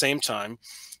kind of at the same time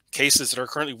cases that are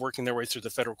currently working their way through the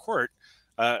federal court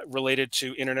related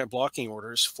to internet blocking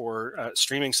orders for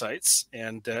streaming sites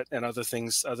and other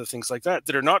things like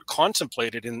that are not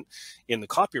contemplated in the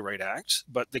Copyright Act,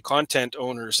 but the content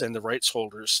owners and the rights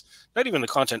holders, not even the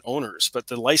content owners, but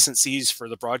the licensees for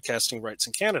the broadcasting rights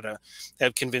in Canada,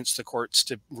 have convinced the courts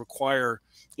to require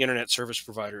internet service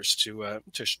providers to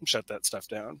shut that stuff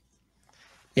down.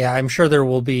 Yeah, I'm sure there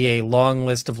will be a long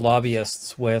list of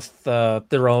lobbyists with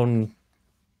their own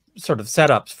sort of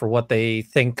setups for what they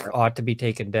think ought to be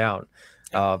taken down.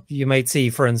 You might see,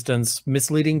 for instance,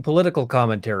 misleading political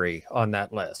commentary on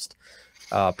that list.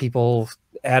 People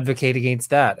advocate against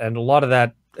that. And a lot of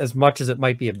that, as much as it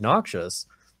might be obnoxious,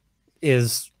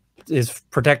 is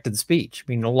protected speech. I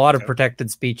mean, a lot of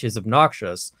protected speech is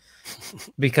obnoxious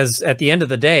because at the end of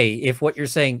the day, if what you're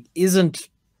saying isn't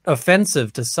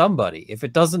offensive to somebody, if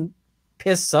it doesn't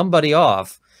piss somebody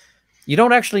off, you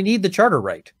don't actually need the charter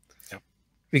right.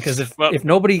 Because if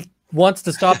nobody wants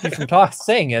to stop you from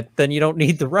saying it, then you don't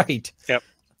need the right. Yep.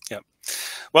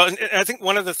 Well, and I think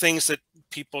one of the things that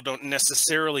people don't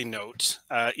necessarily note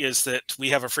is that we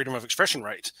have a freedom of expression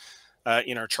right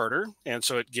in our charter, and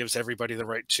so it gives everybody the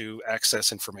right to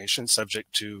access information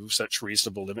subject to such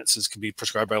reasonable limits as can be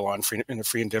prescribed by law in a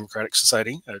free and democratic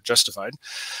society, justified.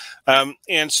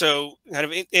 And so kind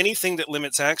of anything that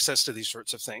limits access to these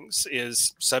sorts of things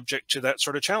is subject to that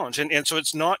sort of challenge. And so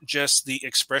it's not just the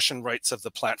expression rights of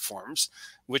the platforms,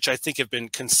 which I think have been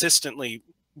consistently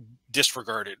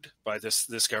disregarded by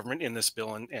this government in this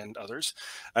bill and others,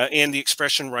 and the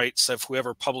expression rights of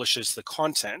whoever publishes the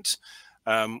content,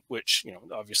 which,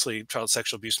 obviously child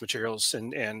sexual abuse materials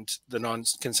and the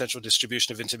non-consensual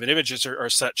distribution of intimate images are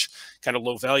such kind of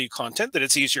low value content that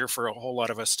it's easier for a whole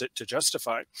lot of us to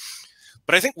justify.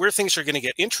 But I think where things are going to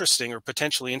get interesting or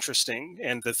potentially interesting,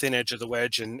 and the thin edge of the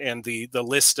wedge and the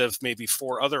list of maybe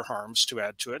 4 other harms to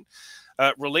add to it,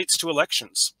 relates to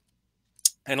elections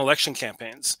and election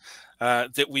campaigns.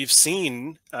 That we've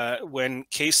seen when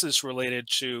cases related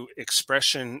to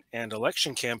expression and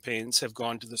election campaigns have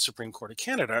gone to the Supreme Court of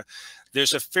Canada,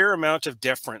 there's a fair amount of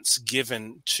deference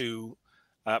given to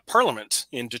Parliament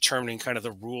in determining kind of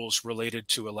the rules related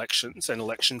to elections and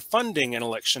election funding and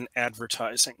election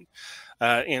advertising.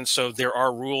 And so there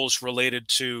are rules related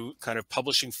to kind of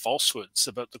publishing falsehoods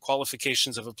about the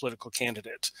qualifications of a political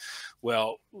candidate.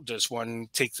 Well, does one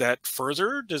take that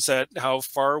further? How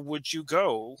far would you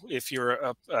go if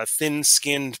you're a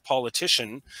thin-skinned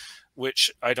politician,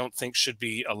 which I don't think should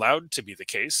be allowed to be the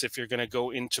case? If you're going to go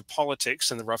into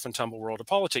politics and the rough and tumble world of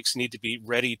politics, you need to be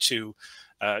ready to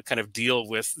kind of deal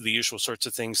with the usual sorts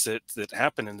of things that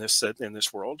happen in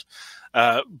this world.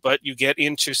 But you get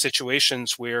into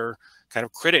situations where kind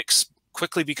of critics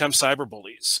quickly become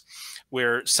cyberbullies,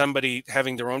 where somebody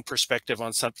having their own perspective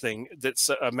on something that's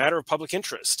a matter of public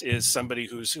interest is somebody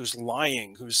who's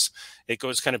lying, it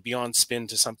goes kind of beyond spin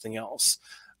to something else.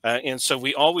 And so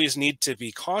we always need to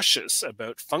be cautious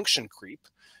about function creep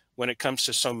when it comes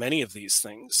to so many of these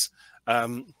things.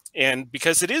 And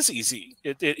because it is easy,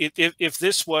 if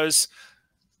this was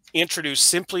introduced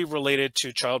simply related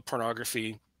to child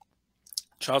pornography,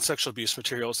 child sexual abuse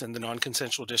materials, and the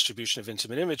non-consensual distribution of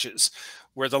intimate images,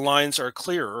 where the lines are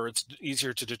clearer, or it's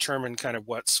easier to determine kind of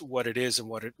what it is and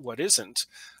what isn't.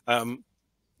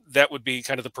 That would be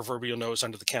kind of the proverbial nose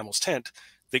under the camel's tent.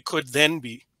 They could then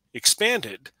be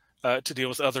expanded to deal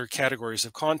with other categories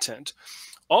of content,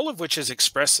 all of which is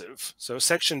expressive. So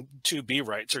Section 2B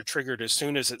rights are triggered as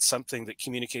soon as it's something that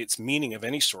communicates meaning of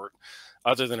any sort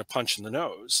other than a punch in the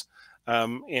nose.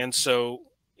 And so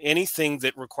anything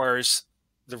that requires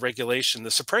the regulation,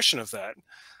 the suppression of that,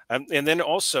 and then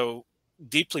also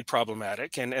deeply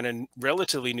problematic and a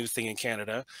relatively new thing in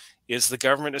Canada is the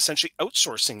government essentially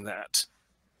outsourcing that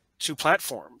to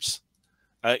platforms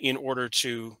in order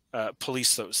to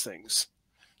police those things.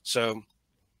 So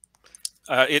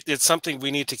it's something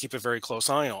we need to keep a very close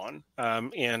eye on.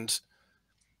 And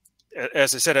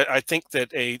as I said, I think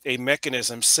that a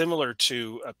mechanism similar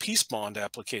to a peace bond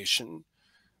application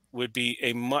would be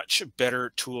a much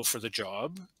better tool for the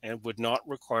job and would not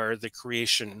require the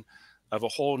creation of a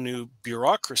whole new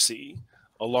bureaucracy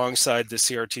alongside the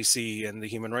CRTC and the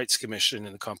Human Rights Commission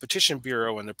and the Competition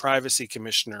Bureau and the Privacy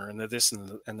Commissioner and the this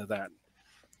and the that.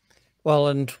 Well,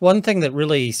 and one thing that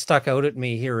really stuck out at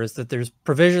me here is that there's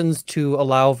provisions to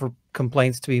allow for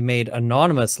complaints to be made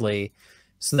anonymously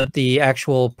so that the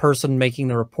actual person making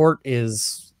the report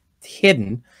is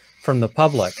hidden from the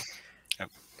public.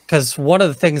 Because one of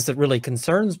the things that really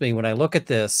concerns me when I look at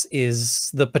this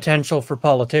is the potential for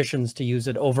politicians to use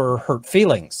it over hurt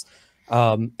feelings.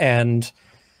 For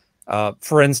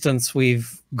instance,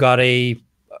 we've got a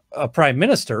prime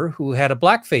minister who had a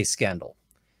blackface scandal.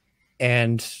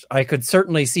 And I could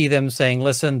certainly see them saying,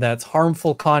 listen, that's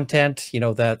harmful content,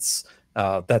 that's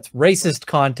racist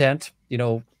content,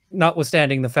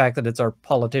 notwithstanding the fact that it's our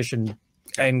politician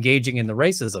engaging in the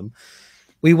racism.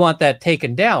 We want that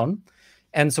taken down.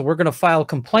 And so we're going to file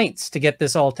complaints to get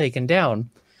this all taken down.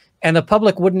 And the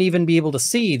public wouldn't even be able to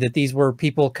see that these were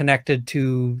people connected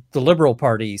to the Liberal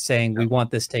Party saying, we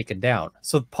want this taken down.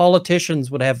 So politicians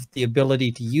would have the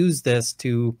ability to use this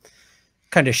to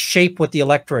kind of shape what the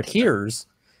electorate hears,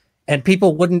 and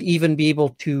people wouldn't even be able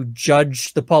to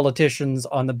judge the politicians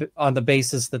on the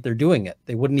basis that they're doing it.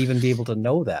 They wouldn't even be able to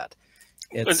know that.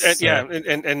 And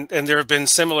there have been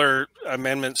similar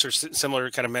amendments or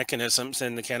similar kind of mechanisms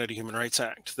in the Canada Human Rights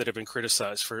Act that have been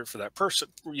criticized for that person.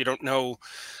 You don't know,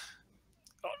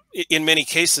 in many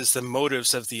cases, the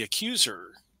motives of the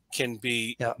accuser can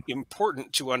be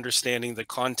important to understanding the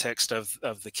context of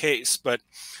the case, but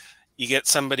you get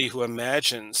somebody who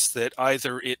imagines that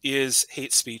either it is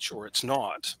hate speech or it's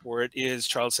not, or it is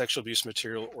child sexual abuse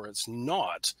material or it's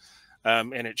not.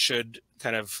 And it should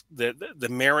kind of, the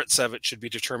merits of it should be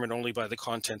determined only by the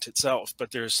content itself. But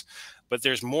there's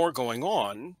more going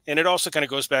on. And it also kind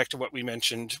of goes back to what we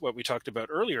mentioned, what we talked about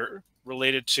earlier,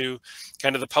 related to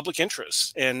kind of the public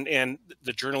interest and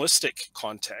the journalistic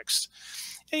context.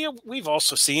 And, we've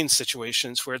also seen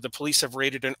situations where the police have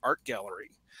raided an art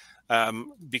gallery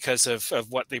because of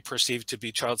what they perceived to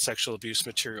be child sexual abuse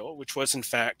material, which was in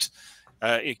fact,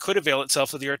 it could avail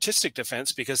itself of the artistic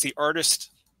defense because the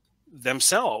artist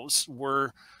themselves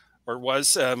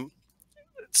was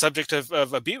subject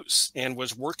of abuse and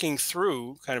was working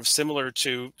through, kind of similar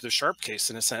to the Sharp case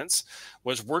in a sense,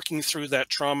 was working through that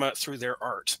trauma through their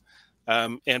art.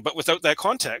 But without that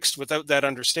context, without that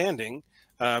understanding,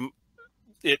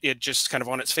 it just kind of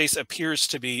on its face appears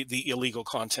to be the illegal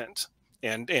content.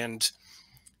 And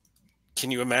can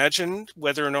you imagine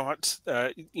whether or not,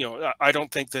 I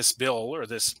don't think this bill or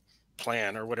this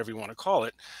plan or whatever you want to call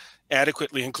it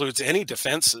adequately includes any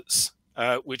defenses,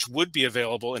 which would be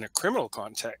available in a criminal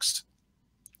context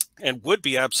and would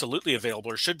be absolutely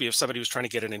available, or should be, if somebody was trying to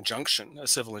get an injunction, a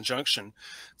civil injunction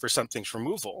for something's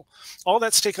removal. All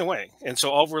that's taken away. And so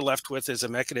all we're left with is a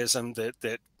mechanism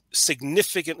that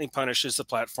significantly punishes the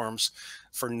platforms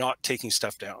for not taking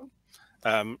stuff down.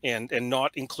 And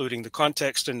not including the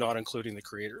context and not including the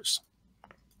creators.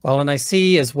 Well, and I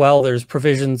see as well, there's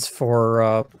provisions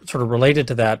for sort of related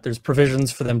to that. There's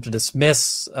provisions for them to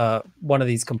dismiss one of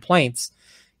these complaints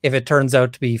if it turns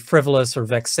out to be frivolous or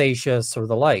vexatious or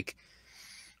the like.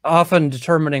 Often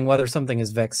determining whether something is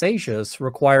vexatious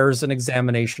requires an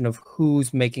examination of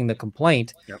who's making the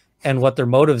complaint and what their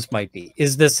motives might be.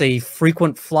 Is this a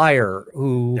frequent flyer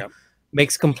who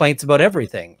makes complaints about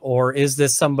everything? Or is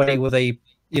this somebody with a,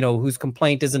 whose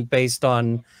complaint isn't based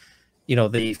on,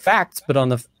 the facts, but on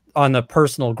the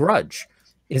personal grudge?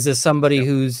 Is this somebody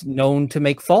who's known to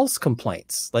make false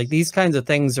complaints? Like, these kinds of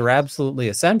things are absolutely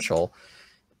essential.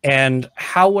 And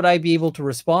how would I be able to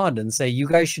respond and say, you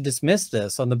guys should dismiss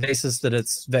this on the basis that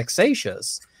it's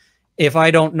vexatious, if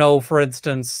I don't know, for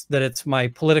instance, that it's my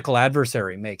political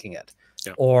adversary making it,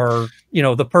 Yeah. or, you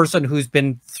know, the person who's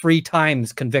been 3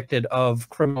 times convicted of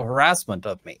criminal harassment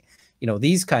of me, you know,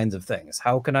 these kinds of things.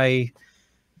 How can I,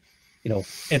 you know,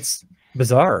 it's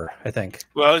bizarre, I think.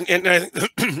 Well, and I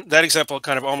think that example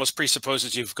kind of almost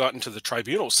presupposes you've gotten to the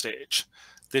tribunal stage.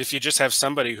 That if you just have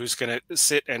somebody who's going to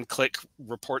sit and click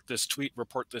report this tweet,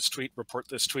 report this tweet, report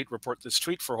this tweet, report this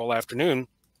tweet for a whole afternoon,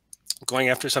 going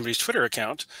after somebody's Twitter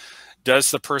account, does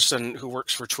the person who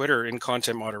works for Twitter in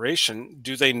content moderation,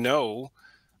 do they know,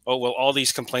 oh, well, all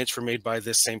these complaints were made by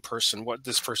this same person, what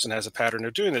this person has a pattern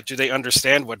of doing that? Do they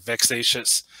understand what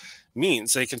vexatious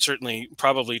means? They can certainly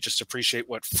probably just appreciate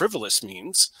what frivolous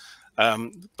means.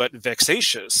 But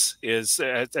vexatious is,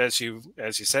 as you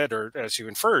said, or as you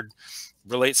inferred,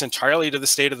 relates entirely to the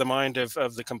state of the mind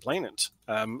of the complainant,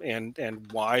 and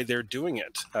why they're doing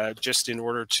it, just in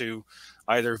order to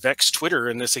either vex Twitter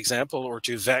in this example, or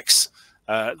to vex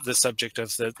the subject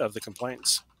of the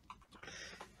complaints.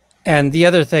 And the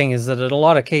other thing is that in a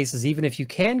lot of cases, even if you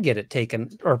can get it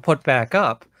taken or put back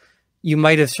up, you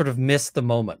might have sort of missed the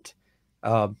moment.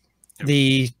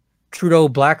 The Trudeau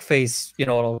blackface, you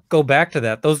know, I'll go back to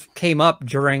that. Those came up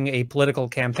during a political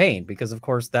campaign because, of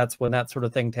course, that's when that sort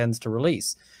of thing tends to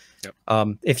release.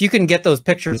 Yep. If you can get those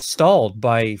pictures stalled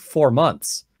by 4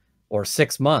 months or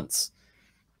 6 months,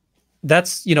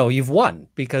 that's, you know, you've won,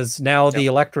 because now the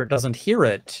electorate doesn't hear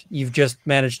it. You've just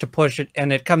managed to push it,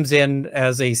 and it comes in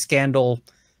as a scandal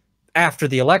after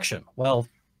the election. Well,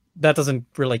 that doesn't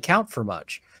really count for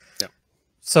much.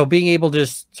 So being able to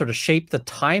just sort of shape the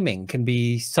timing can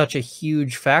be such a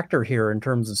huge factor here in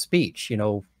terms of speech, you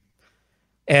know,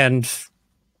 and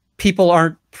people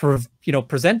aren't,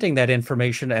 presenting that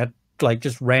information at like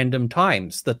just random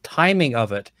times. The timing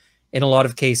of it in a lot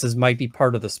of cases might be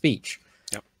part of the speech.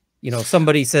 Yep. You know,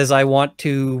 somebody says, I want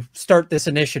to start this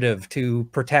initiative to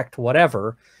protect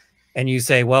whatever. And you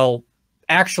say, well,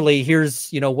 actually,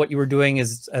 here's, you know, what you were doing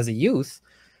as a youth.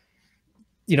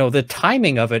 You know, the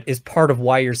timing of it is part of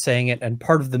why you're saying it and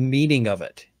part of the meaning of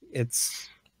it. It's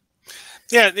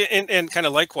and kind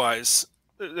of likewise,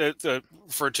 the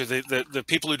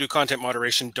people who do content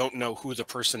moderation don't know who the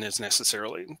person is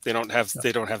necessarily. They don't have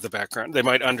the background. They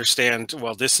might understand,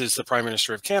 well, this is the Prime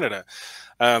Minister of Canada,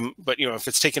 but you know, if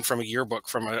it's taken from a yearbook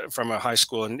from a high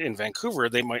school in Vancouver,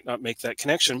 they might not make that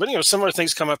connection. But you know, similar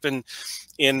things come up in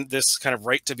this kind of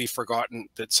right to be forgotten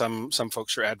that some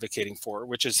folks are advocating for,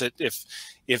 which is that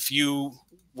if you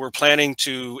were planning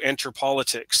to enter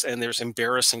politics and there's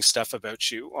embarrassing stuff about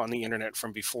you on the internet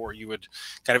from before, you would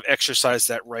kind of exercise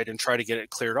that right and try to get it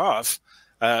cleared off,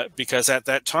 because at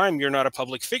that time you're not a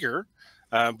public figure,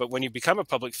 but when you become a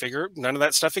public figure, none of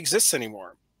that stuff exists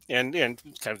anymore. And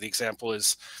kind of the example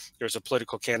is, there's a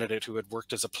political candidate who had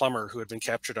worked as a plumber who had been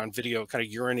captured on video kind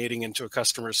of urinating into a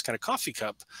customer's kind of coffee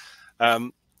cup,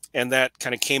 and that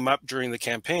kind of came up during the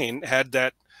campaign. Had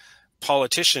that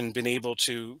politician been able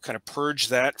to kind of purge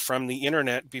that from the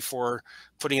internet before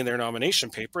putting in their nomination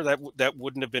paper, that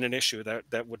wouldn't have been an issue.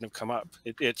 That wouldn't have come up.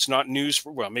 It's not news.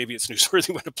 Well, maybe it's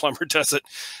newsworthy when a plumber does it,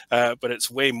 but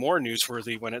it's way more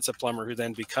newsworthy when it's a plumber who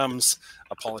then becomes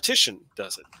a politician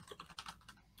does it.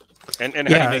 And how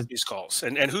do you make these calls?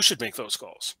 And who should make those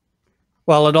calls?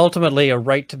 Well, and ultimately, a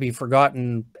right to be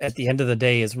forgotten at the end of the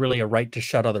day is really a right to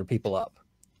shut other people up.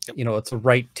 Yep. You know, it's a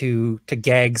right to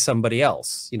gag somebody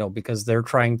else, you know, because they're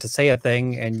trying to say a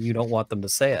thing and you don't want them to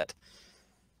say it.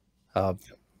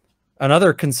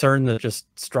 Another concern that just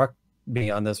struck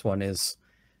me on this one is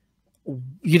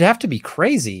you'd have to be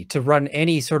crazy to run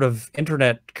any sort of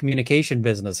internet communication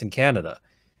business in Canada.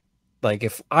 Like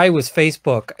if I was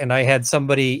Facebook and I had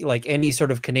somebody like any sort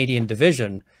of Canadian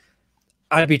division,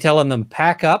 I'd be telling them,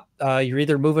 pack up, you're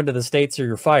either moving to the States or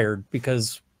you're fired,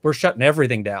 because we're shutting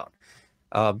everything down.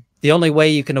 The only way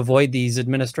you can avoid these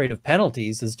administrative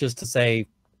penalties is just to say,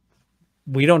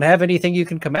 we don't have anything you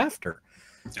can come after.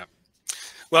 Yeah.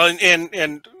 Well,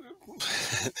 and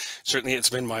certainly it's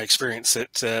been my experience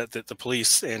that the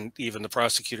police and even the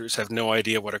prosecutors have no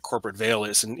idea what a corporate veil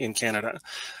is in Canada.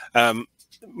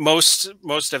 Most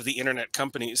of the internet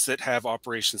companies that have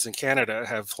operations in Canada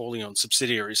have wholly owned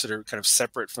subsidiaries that are kind of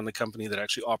separate from the company that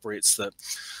actually operates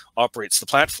the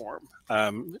platform,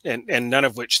 and none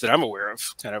of which that I'm aware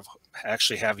of kind of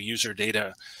actually have user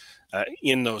data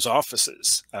in those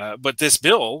offices. But this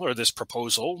bill, or this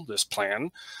proposal, this plan,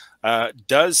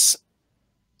 does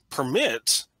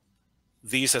permit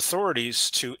these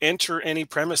authorities to enter any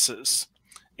premises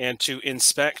and to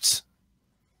inspect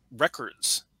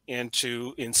records and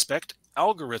to inspect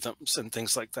algorithms and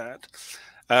things like that.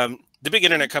 The big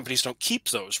internet companies don't keep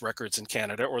those records in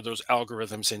Canada or those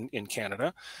algorithms in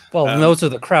Canada. Well, and Um, those are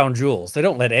the crown jewels. They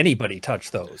don't let anybody touch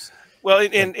those. well,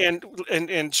 But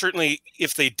and certainly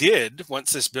if they did,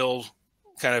 once this bill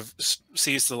kind of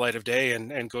sees the light of day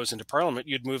and goes into Parliament,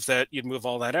 you'd move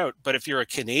all that out. But if you're a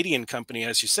Canadian company,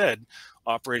 as you said,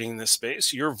 operating in this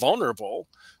space, you're vulnerable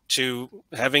to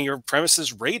having your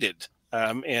premises raided,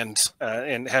 and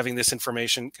having this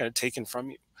information kind of taken from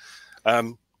you.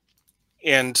 Um,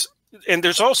 and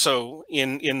there's also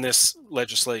in this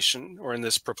legislation, or in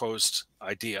this proposed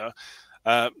idea,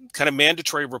 kind of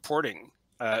mandatory reporting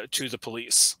to the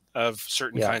police of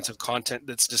certain yeah, kinds of content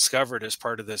that's discovered as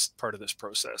part of this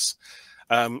process.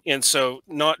 And so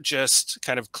not just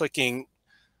kind of clicking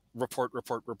report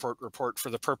for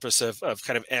the purpose of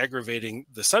kind of aggravating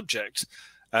the subject.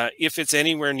 If it's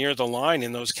anywhere near the line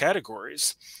in those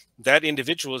categories, that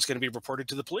individual is going to be reported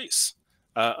to the police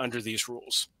under these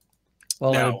rules.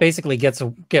 well, and it Now, basically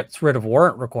gets rid of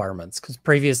warrant requirements, because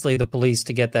previously the police,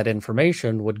 to get that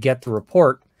information, would get the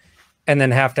report and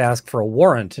then have to ask for a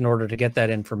warrant in order to get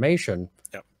that information.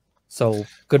 yeah. So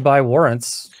goodbye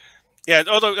warrants. Yeah,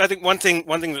 although I think one thing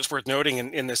that's worth noting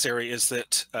in this area is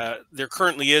that there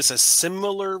currently is a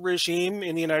similar regime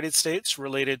in the United States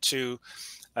related to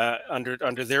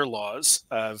under their laws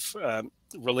of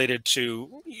related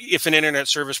to, if an internet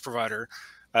service provider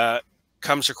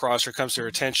comes across or comes to their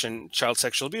attention child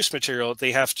sexual abuse material,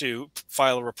 they have to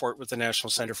file a report with the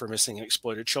National Center for Missing and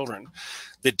Exploited Children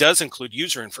that does include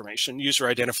user information, user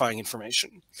identifying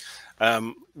information,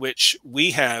 which we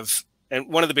have. And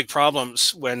one of the big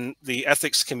problems when the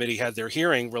ethics committee had their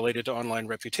hearing related to online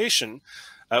reputation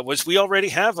was we already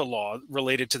have a law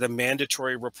related to the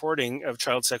mandatory reporting of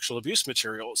child sexual abuse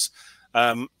materials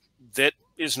that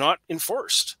is not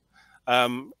enforced.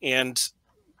 And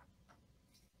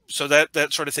so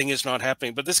that sort of thing is not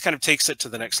happening. But this kind of takes it to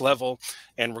the next level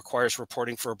and requires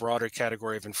reporting for a broader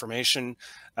category of information.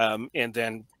 And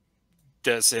then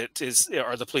are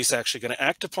the police actually going to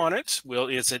act upon it?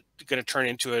 Is it going to turn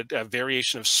into a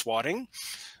variation of swatting,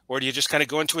 or do you just kind of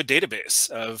go into a database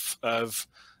of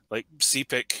like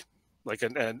CPIC, like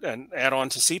an add-on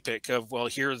to CPIC of, well,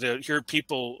 here are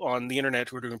people on the internet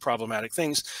who are doing problematic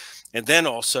things. And then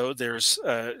also there's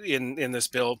in this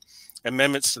bill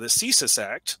amendments to the CSIS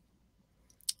Act,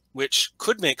 which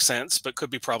could make sense but could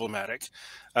be problematic.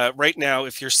 Right now,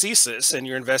 if you're CSIS and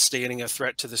you're investigating a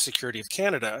threat to the security of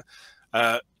Canada,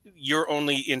 your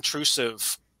only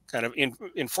intrusive kind of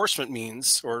enforcement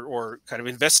means or kind of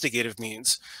investigative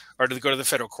means are to go to the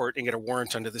federal court and get a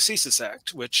warrant under the CSIS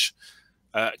Act, which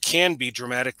can be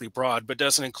dramatically broad, but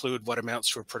doesn't include what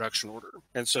amounts to a production order.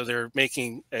 And so they're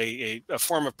making a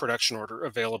form of production order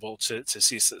available to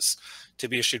CSIS to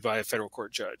be issued by a federal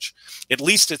court judge. At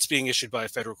least it's being issued by a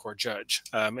federal court judge,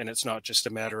 and it's not just a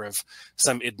matter of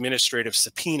some administrative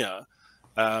subpoena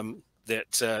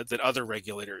that other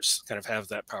regulators kind of have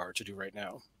that power to do right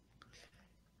now.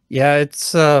 Yeah,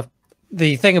 it's the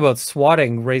thing about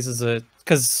swatting raises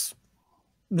because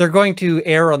they're going to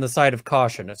err on the side of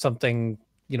caution if something,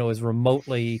 is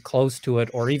remotely close to it,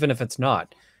 or even if it's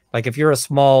not. Like if you're a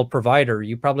small provider,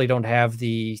 you probably don't have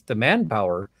the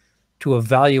manpower to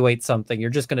evaluate something. You're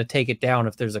just going to take it down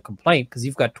if there's a complaint because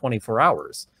you've got 24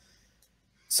 hours.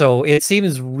 So it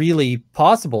seems really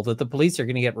possible that the police are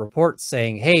going to get reports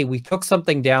saying, hey, we took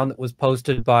something down that was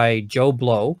posted by Joe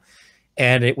Blow,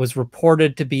 and it was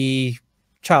reported to be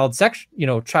child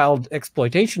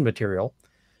exploitation material.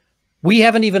 We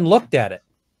haven't even looked at it.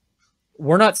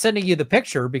 We're not sending you the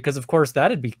picture because, of course,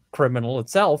 that'd be criminal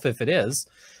itself if it is.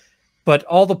 But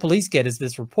all the police get is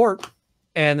this report.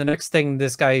 And the next thing,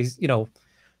 this guy's,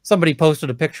 somebody posted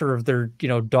a picture of their,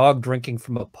 dog drinking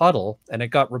from a puddle, and it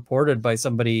got reported by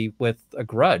somebody with a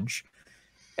grudge.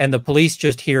 And the police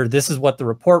just hear, this is what the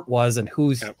report was, and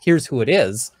here's who it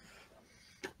is.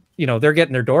 They're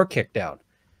getting their door kicked down.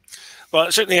 Well,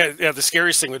 certainly, yeah, the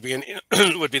scariest thing would be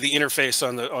would be the interface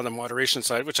on the moderation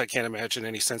side, which I can't imagine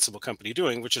any sensible company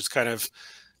doing, which is kind of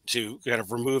to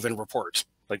remove and report,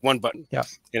 like one button. Yeah.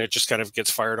 And it just kind of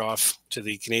gets fired off to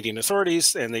the Canadian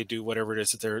authorities, and they do whatever it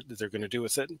is that they're going to do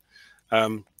with it.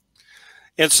 And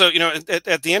so,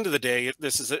 at the end of the day,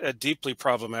 this is a deeply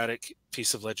problematic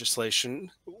piece of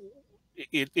legislation.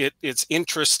 It's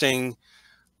interesting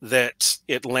that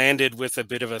it landed with a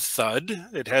bit of a thud.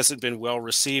 It hasn't been well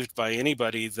received by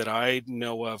anybody that I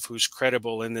know of who's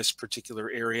credible in this particular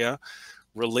area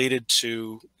related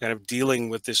to kind of dealing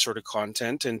with this sort of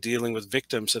content and dealing with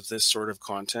victims of this sort of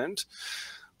content.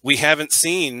 We haven't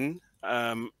seen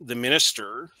the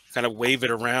minister kind of wave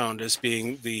it around as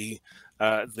being the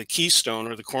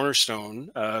keystone or the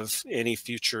cornerstone of any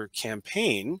future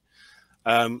campaign.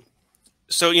 Um,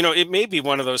 so, it may be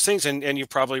one of those things, and you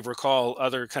probably recall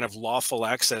other kind of lawful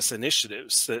access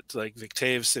initiatives that like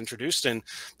Victaves introduced,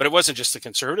 but it wasn't just the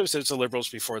Conservatives; it was the Liberals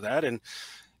before that, and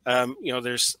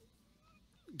there's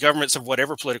governments of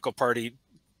whatever political party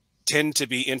tend to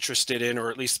be interested in,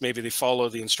 or at least maybe they follow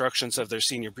the instructions of their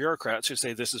senior bureaucrats who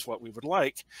say this is what we would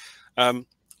like.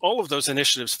 All of those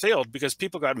initiatives failed because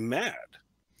people got mad.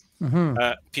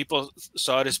 People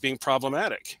saw it as being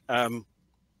problematic.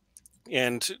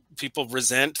 And people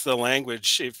resent the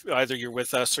language if either you're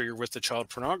with us or you're with the child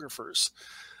pornographers.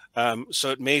 So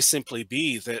it may simply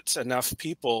be that enough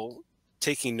people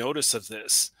taking notice of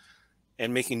this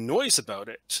and making noise about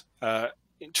it,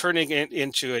 turning it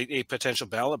into a potential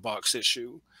ballot box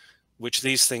issue, which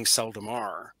these things seldom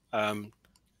are,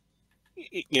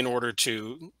 in order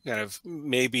to kind of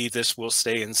maybe this will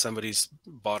stay in somebody's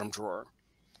bottom drawer.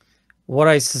 What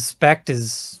I suspect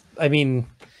is, I mean,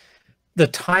 the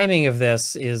timing of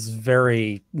this is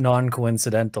very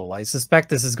non-coincidental. I suspect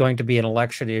this is going to be an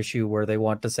election issue where they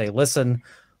want to say, listen,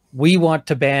 we want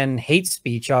to ban hate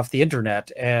speech off the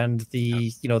internet, and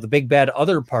the big bad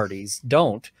other parties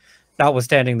don't,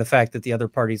 notwithstanding the fact that the other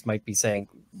parties might be saying,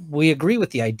 we agree with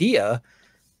the idea,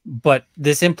 but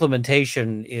this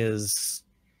implementation is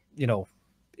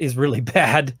really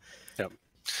bad. Yep.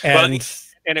 And,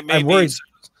 and it may I'm be worried.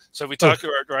 so we talked,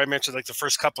 or I mentioned like the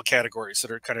first couple categories that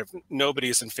are kind of, nobody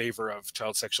is in favor of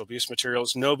child sexual abuse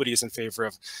materials. Nobody is in favor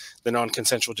of the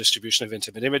non-consensual distribution of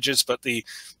intimate images. But the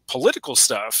political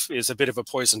stuff is a bit of a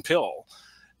poison pill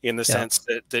in the sense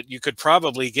that you could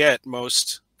probably get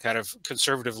most kind of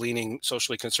conservative leaning,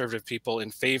 socially conservative people in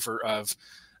favor of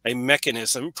a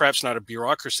mechanism, perhaps not a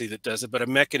bureaucracy that does it, but a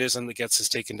mechanism that gets us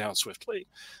taken down swiftly.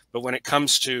 But when it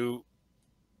comes to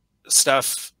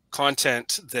stuff,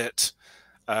 content that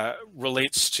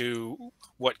relates to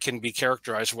what can be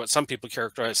characterized, or what some people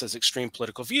characterize as extreme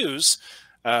political views,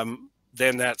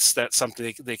 then that's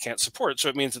something they can't support. So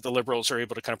it means that the Liberals are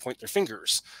able to kind of point their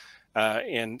fingers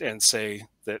and say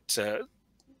that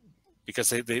because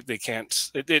they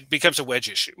can't, it becomes a wedge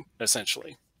issue,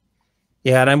 essentially.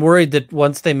 Yeah, and I'm worried that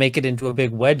once they make it into a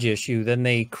big wedge issue, then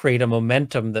they create a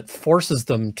momentum that forces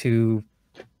them to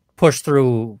push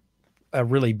through a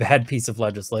really bad piece of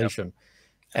legislation,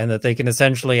 and that they can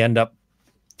essentially end up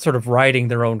sort of riding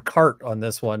their own cart on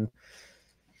this one.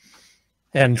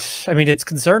 And I mean, it's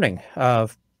concerning.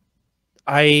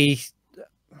 I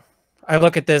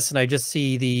look at this and I just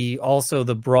see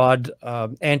the broad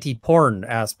anti-porn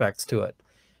aspects to it.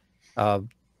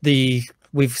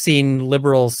 We've seen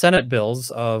liberal Senate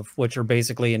bills of which are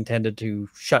basically intended to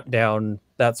shut down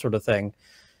that sort of thing.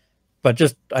 But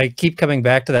I keep coming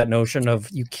back to that notion of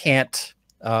you can't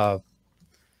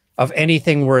of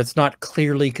anything where it's not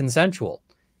clearly consensual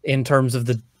in terms of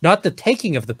not the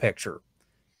taking of the picture,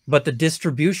 but the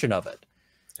distribution of it.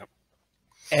 Yep.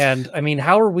 And I mean,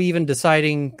 how are we even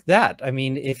deciding that? I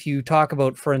mean, if you talk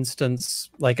about, for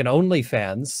instance, like an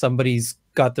OnlyFans, somebody's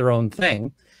got their own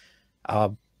thing.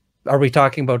 Are we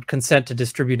talking about consent to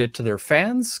distribute it to their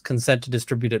fans, consent to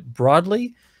distribute it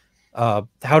broadly? How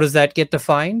does that get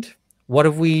defined? What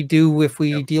do we do if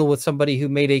we deal with somebody who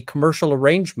made a commercial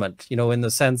arrangement, in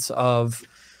the sense of,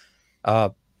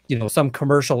 some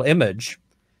commercial image,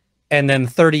 and then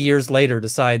 30 years later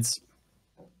decides,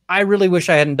 I really wish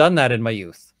I hadn't done that in my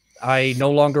youth. I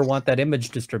no longer want that image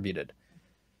distributed.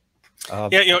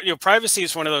 Privacy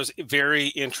is one of those very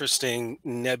interesting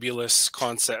nebulous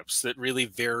concepts that really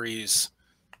varies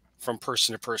from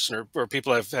person to person, or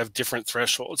people have different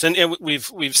thresholds. And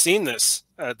we've seen this.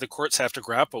 The courts have to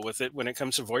grapple with it when it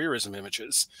comes to voyeurism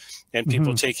images and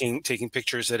people taking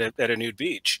pictures at a nude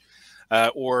beach,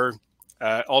 or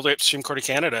all the way up to Supreme Court of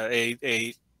Canada,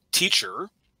 a teacher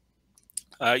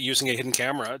using a hidden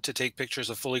camera to take pictures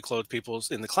of fully clothed people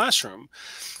in the classroom.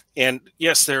 And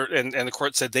yes, and the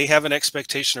court said they have an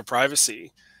expectation of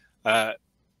privacy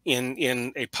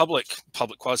in a public,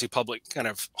 quasi-public kind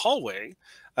of hallway,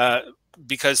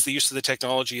 because the use of the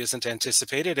technology isn't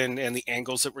anticipated, and the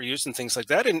angles that were used and things like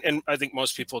that. And I think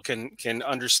most people can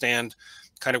understand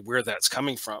kind of where that's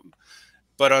coming from.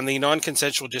 But on the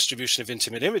non-consensual distribution of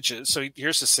intimate images, so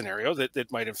here's a scenario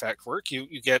that might in fact work.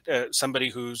 You get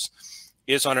somebody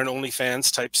is on an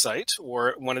OnlyFans type site,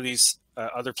 or one of these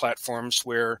other platforms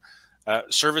where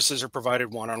services are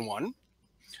provided one-on-one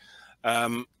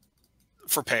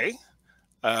for pay,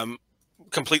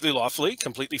 completely lawfully,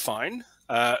 completely fine.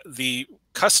 The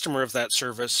customer of that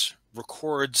service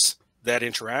records that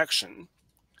interaction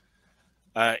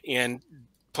and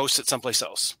posts it someplace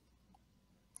else.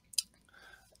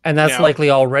 And that's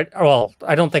likely already, well,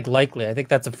 I don't think likely. I think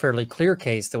that's a fairly clear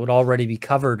case that would already be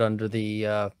covered under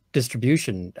the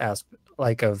distribution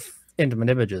like of intimate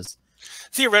images.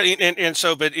 Theoretically, and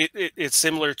so, but it's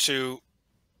similar to,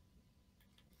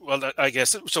 well, I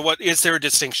guess, so what, is there a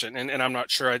distinction? And I'm not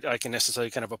sure I can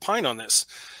necessarily kind of opine on this.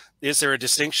 Is there a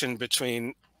distinction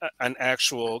between an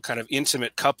actual kind of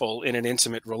intimate couple in an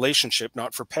intimate relationship,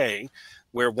 not for pay,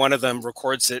 where one of them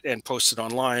records it and posts it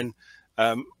online?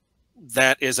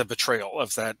 That is a betrayal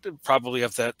of that, probably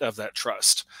of that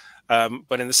trust.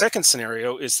 But in the second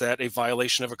scenario, is that a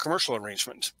violation of a commercial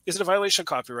arrangement? Is it a violation of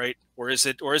copyright, or is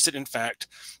it in fact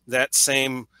that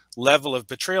same level of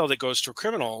betrayal that goes to a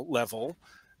criminal level,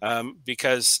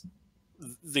 because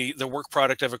the work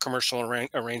product of a commercial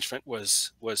arrangement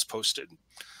was posted?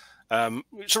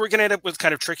 So we're going to end up with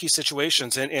kind of tricky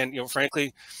situations, and you know,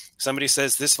 frankly, somebody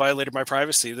says this violated my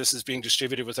privacy, this is being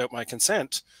distributed without my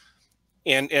consent,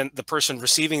 and the person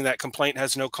receiving that complaint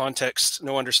has no context,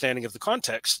 no understanding of the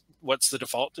context. What's the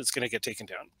default? It's going to get taken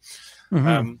down.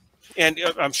 Mm-hmm. And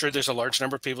I'm sure there's a large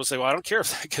number of people who say, well, I don't care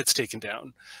if that gets taken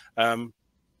down.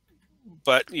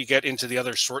 But you get into the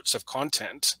other sorts of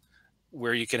content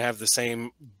where you can have the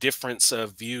same difference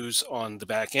of views on the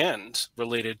back end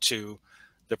related to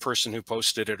the person who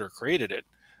posted it or created it.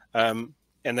 And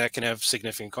that can have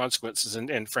significant consequences.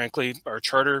 And frankly, our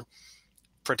charter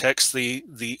protects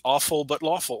the awful but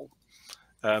lawful,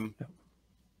 and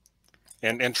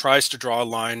tries to draw a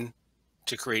line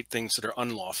to create things that are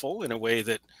unlawful in a way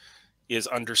that is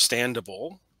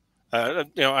understandable. You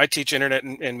know, I teach internet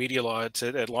and media law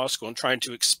at law school, and trying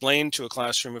to explain to a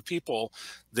classroom of people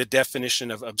the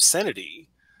definition of obscenity.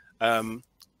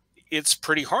 It's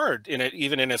pretty hard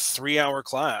even in a 3-hour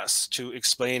class to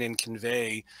explain and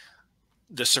convey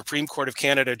the Supreme Court of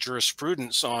Canada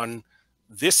jurisprudence on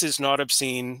this is not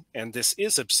obscene and this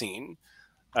is obscene.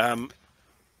 And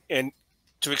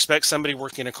to expect somebody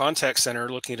working in a contact center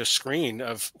looking at a screen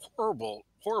of horrible,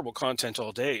 horrible content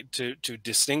all day to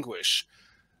distinguish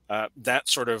that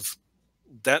sort of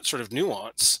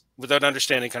nuance without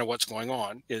understanding kind of what's going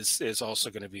on is also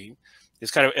going to be,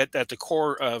 is kind of at the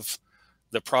core of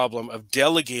the problem of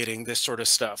delegating this sort of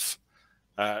stuff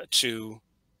to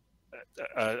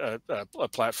a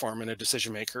platform and a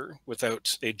decision maker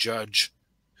without a judge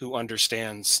who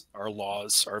understands our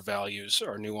laws, our values,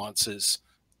 our nuances,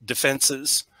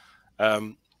 defenses,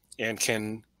 and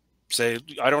can say,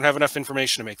 I don't have enough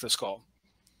information to make this call.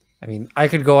 I mean, I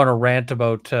could go on a rant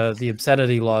about the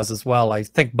obscenity laws as well. I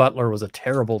think Butler was a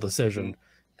terrible decision.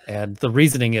 And the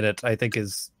reasoning in it, I think,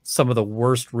 is some of the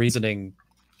worst reasoning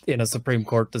in a Supreme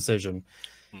Court decision.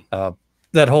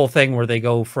 That whole thing where they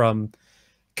go from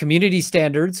community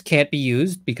standards can't be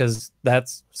used because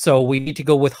so we need to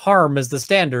go with harm as the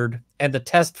standard, and the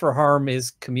test for harm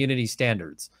is community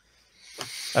standards.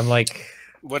 I'm like,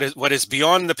 what is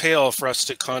beyond the pale for us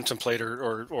to contemplate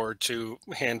or to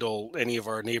handle any of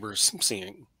our neighbors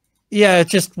seeing? Yeah,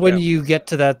 it's just when you get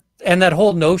to that, and that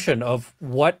whole notion of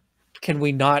what can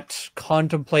we not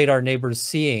contemplate our neighbors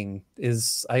seeing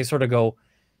is, I sort of go,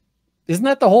 isn't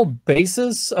that the whole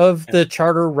basis of the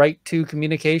charter right to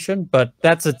communication? But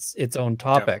that's its own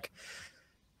topic.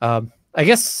 I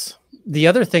guess the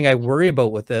other thing I worry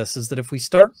about with this is that if we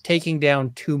start taking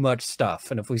down too much stuff,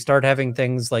 and if we start having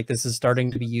things like this is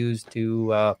starting to be used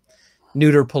to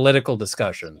neuter political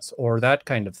discussions or that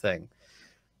kind of thing,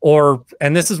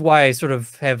 and this is why I sort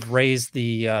of have raised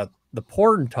the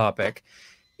porn topic,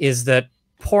 is that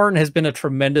porn has been a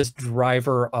tremendous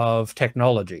driver of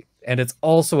technology. And it's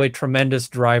also a tremendous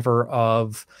driver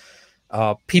of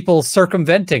people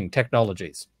circumventing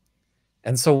technologies.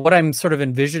 And so what I'm sort of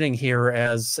envisioning here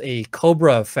as a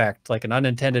Cobra effect, like an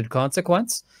unintended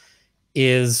consequence,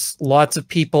 is lots of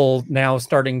people now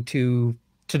starting to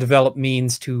develop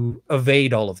means to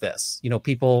evade all of this. You know,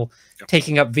 people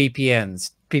taking up VPNs,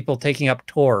 people taking up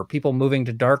Tor, people moving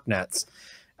to darknets,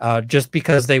 just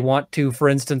because they want to, for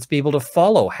instance, be able to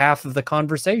follow half of the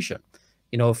conversation.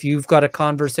 You know, if you've got a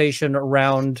conversation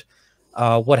around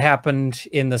what happened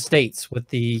in the States with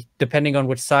depending on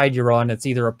which side you're on, it's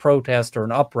either a protest or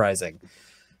an uprising.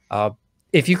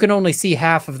 If you can only see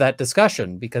half of that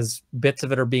discussion because bits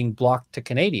of it are being blocked to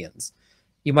Canadians,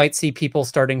 you might see people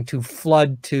starting to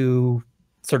flood to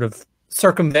sort of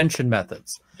circumvention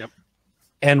methods.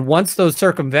 And once those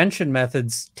circumvention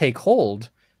methods take hold,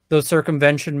 those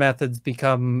circumvention methods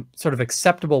become sort of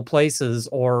acceptable places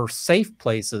or safe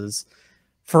places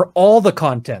for all the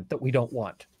content that we don't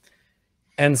want.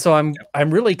 And so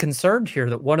I'm really concerned here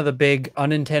that one of the big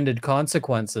unintended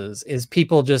consequences is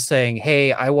people just saying,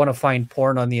 hey, I want to find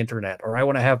porn on the internet, or I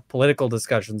want to have political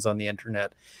discussions on the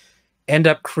internet, end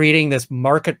up creating this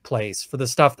marketplace for the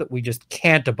stuff that we just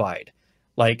can't abide,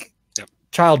 like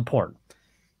child porn.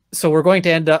 so we're going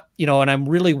to end up, and I'm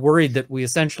really worried that we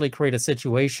essentially create a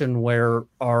situation where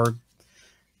our,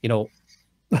 you know,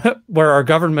 where our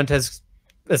government has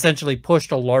essentially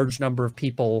pushed a large number of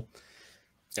people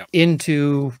Yeah.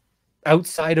 into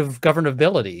outside of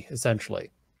governability,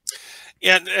 essentially.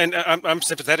 Yeah, and I'm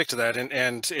sympathetic to that,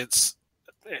 and it's,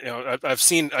 I've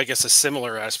seen, I guess, a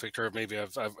similar aspect, or maybe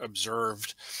I've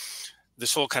observed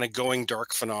this whole kind of going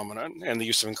dark phenomenon and the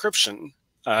use of encryption,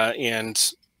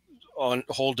 and on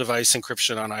whole device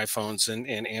encryption on iPhones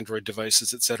and Android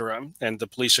devices, etc. And the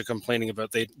police are complaining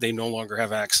about they no longer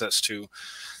have access to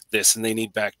this and they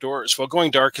need backdoors. Well,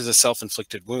 going dark is a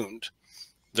self-inflicted wound.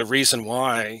 The reason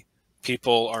why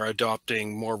people are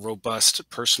adopting more robust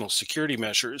personal security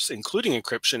measures, including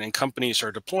encryption, and companies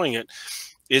are deploying it,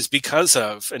 is because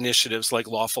of initiatives like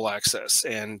lawful access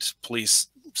and police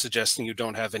suggesting you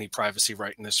don't have any privacy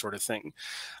right in this sort of thing,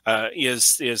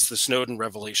 is the Snowden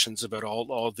revelations about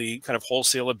all the kind of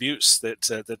wholesale abuse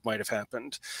that might have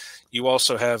happened. You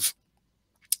also have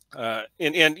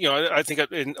and I think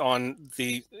on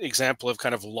the example of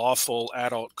kind of lawful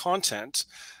adult content,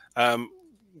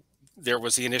 there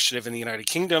was the initiative in the United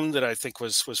Kingdom that I think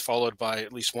was followed by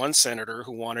at least one senator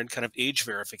who wanted kind of age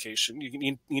verification.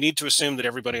 You need to assume that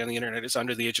everybody on the internet is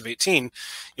under the age of 18,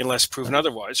 unless proven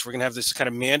otherwise. We're going to have this kind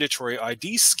of mandatory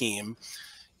ID scheme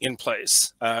in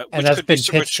place, And which that's could be been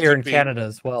pitched here in Canada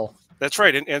as well. That's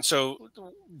right, and so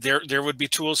there would be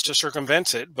tools to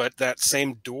circumvent it, but that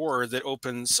same door that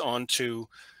opens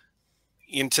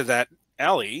into that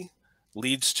alley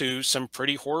leads to some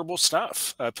pretty horrible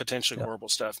stuff, potentially horrible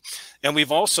stuff. And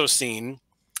we've also seen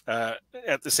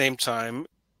at the same time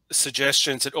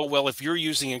suggestions that, oh, well, if you're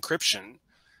using encryption,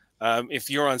 if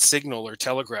you're on Signal or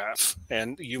Telegraph,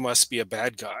 and you must be a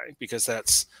bad guy because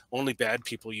that's only bad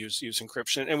people use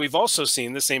encryption. And we've also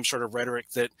seen the same sort of rhetoric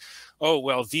that, oh,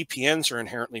 well, VPNs are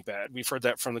inherently bad. We've heard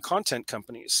that from the content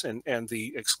companies and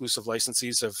the exclusive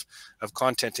licensees of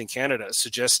content in Canada,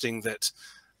 suggesting that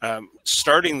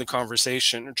starting the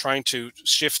conversation and trying to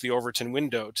shift the Overton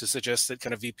window to suggest that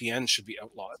kind of VPN should be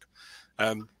outlawed,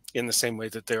 in the same way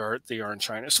that they are in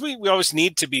China. So we always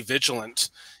need to be vigilant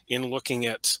in looking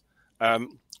at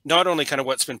not only kind of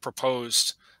what's been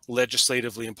proposed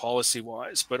legislatively and policy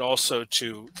wise, but also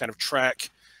to kind of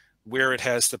track where it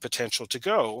has the potential to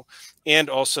go, and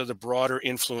also the broader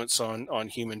influence on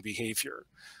human behavior.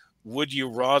 Would you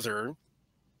rather,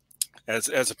 as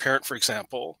a parent, for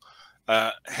example,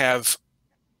 have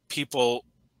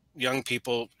young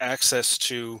people access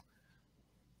to,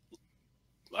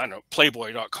 I don't know,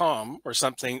 playboy.com or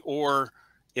something, or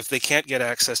if they can't get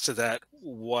access to that,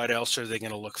 what else are they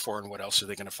going to look for and what else are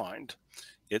they going to find?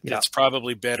 It's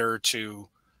probably better to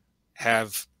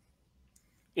have,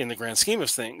 in the grand scheme of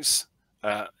things,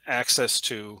 access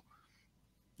to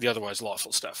the otherwise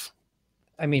lawful stuff.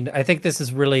 I mean, I think this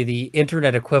is really the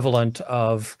internet equivalent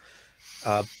of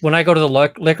when I go to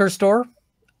the liquor store,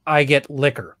 I get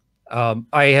liquor.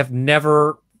 I have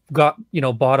never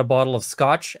bought a bottle of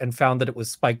scotch and found that it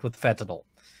was spiked with fentanyl,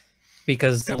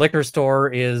 because the liquor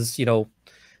store is,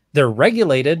 they're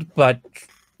regulated, but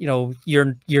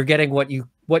you're getting what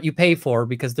you pay for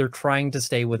because they're trying to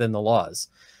stay within the laws.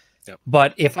 Yep.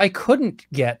 But if I couldn't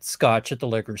get scotch at the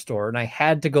liquor store and I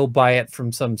had to go buy it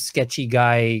from some sketchy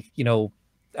guy,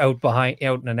 out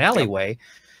in an alleyway,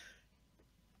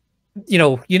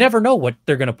 you never know what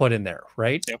they're going to put in there,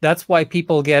 right? Yep. That's why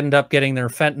people end up getting their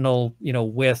fentanyl,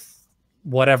 with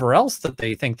whatever else that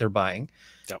they think they're buying.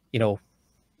 Yep.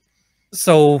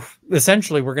 So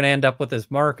essentially we're going to end up with this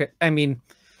market. I mean,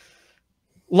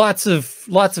 lots of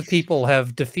people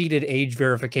have defeated age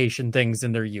verification things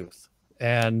in their youth,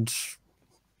 and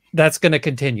that's going to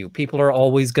continue. People are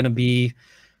always going to be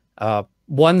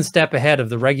one step ahead of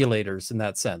the regulators in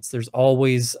that sense. There's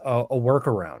always a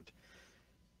workaround.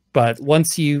 But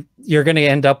once you're going to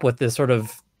end up with this sort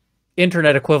of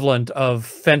internet equivalent of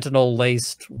fentanyl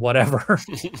laced whatever.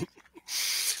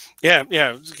 Yeah.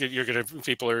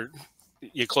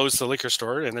 You close the liquor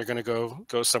store and they're going to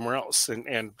go somewhere else,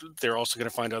 and they're also going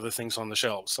to find other things on the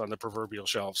shelves, on the proverbial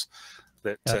shelves,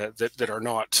 that are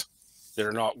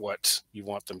not what you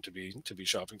want them to be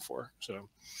shopping for. So,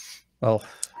 well,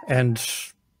 and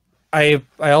I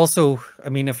also, I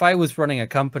mean, if I was running a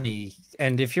company,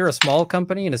 and if you're a small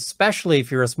company, and especially if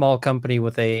you're a small company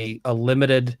with a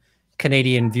limited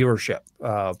Canadian viewership,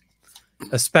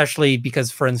 especially because,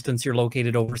 for instance, you're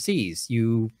located overseas,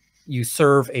 you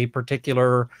serve a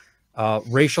particular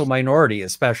racial minority,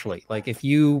 especially. Like if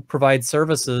you provide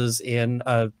services in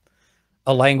a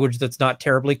language that's not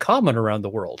terribly common around the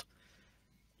world,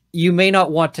 you may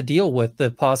not want to deal with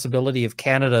the possibility of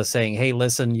Canada saying, hey,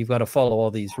 listen, you've got to follow all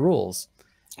these rules.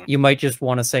 You might just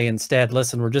want to say instead,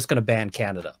 listen, we're just going to ban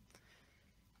Canada.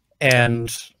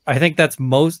 And I think that's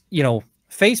most,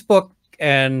 Facebook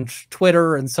and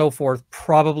Twitter and so forth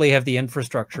probably have the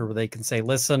infrastructure where they can say,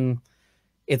 listen,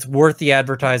 it's worth the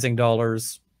advertising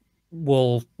dollars.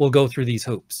 We'll go through these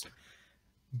hoops.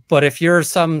 But if you're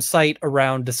some site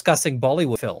around discussing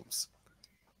Bollywood films,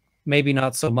 maybe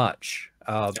not so much.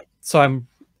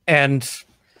 And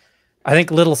I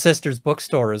think Little Sister's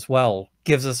Bookstore as well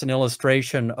gives us an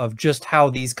illustration of just how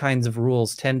these kinds of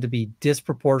rules tend to be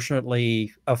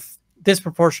disproportionately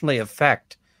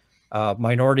affect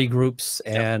minority groups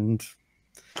and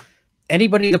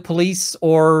anybody the police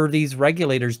or these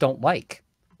regulators don't like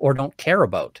or don't care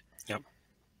about. Yep.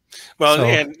 Well, so,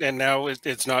 and now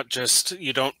it's not just,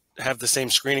 you don't have the same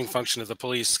screening function of the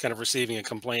police kind of receiving a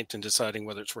complaint and deciding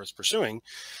whether it's worth pursuing.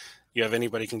 You have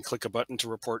anybody can click a button to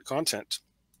report content.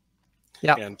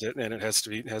 Yeah, and it has to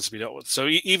be dealt with. So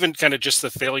even kind of just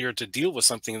the failure to deal with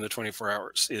something in the 24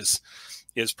 hours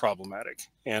is problematic.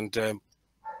 And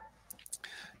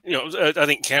I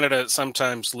think Canada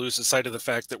sometimes loses sight of the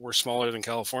fact that we're smaller than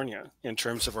California in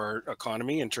terms of our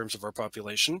economy, in terms of our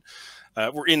population.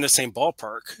 We're in the same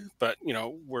ballpark, but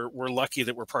we're lucky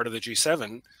that we're part of the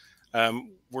G7.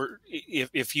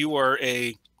 If you are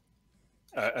a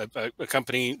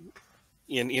company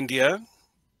in India,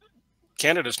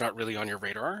 Canada's not really on your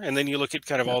radar. And then you look at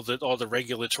kind of all the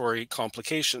regulatory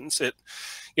complications.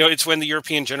 It's when the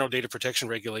European General Data Protection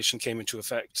Regulation came into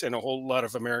effect, and a whole lot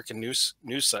of American news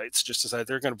sites just decided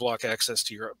they're going to block access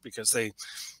to Europe because they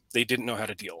didn't know how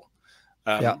to deal.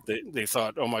 They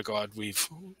thought, oh my God, we're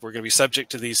going to be subject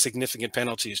to these significant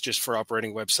penalties just for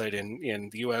operating a website in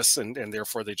the US, and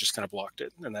therefore they just kind of blocked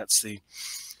it. And that's the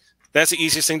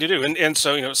easiest thing to do. And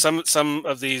so, some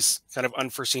of these kind of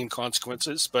unforeseen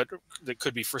consequences, but that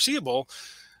could be foreseeable,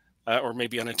 or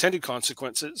maybe unintended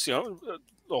consequences,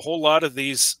 a whole lot of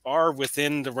these are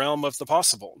within the realm of the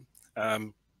possible.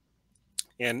 And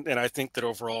I think that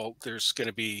overall there's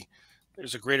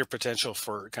a greater potential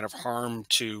for kind of harm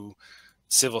to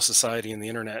civil society and the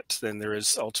internet than there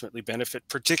is ultimately benefit.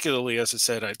 Particularly, as I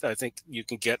said, I think you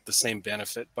can get the same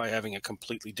benefit by having a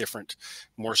completely different,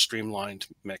 more streamlined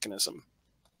mechanism.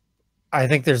 I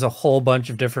think there's a whole bunch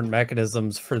of different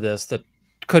mechanisms for this that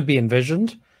could be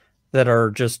envisioned that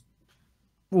are just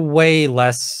way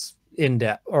less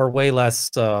in-depth or way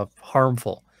less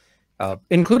harmful,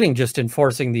 including just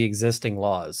enforcing the existing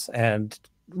laws and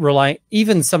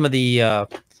even some of the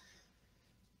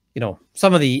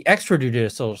some of the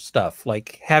extrajudicial stuff,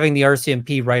 like having the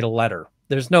RCMP write a letter.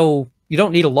 You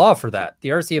don't need a law for that. The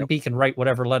RCMP can write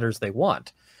whatever letters they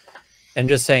want. And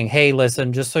just saying, hey,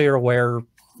 listen, just so you're aware,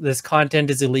 this content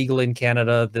is illegal in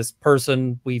Canada. This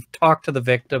person, we've talked to the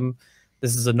victim.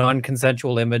 This is a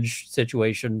non-consensual image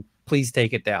situation. Please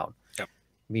take it down. Yep.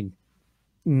 I mean,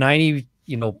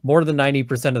 more than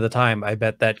 90% of the time, I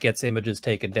bet that gets images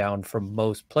taken down from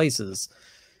most places.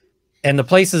 And the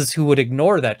places who would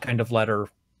ignore that kind of letter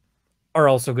are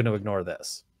also going to ignore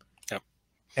this. Yep.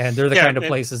 And they're the kind of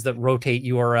places that rotate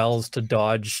URLs to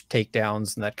dodge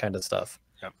takedowns and that kind of stuff.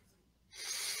 Yep.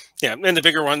 Yeah, and the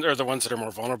bigger ones are the ones that are more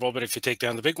vulnerable. But if you take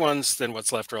down the big ones, then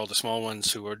what's left are all the small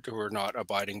ones who are not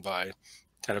abiding by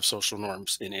kind of social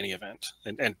norms in any event,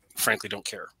 and frankly don't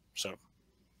care. So.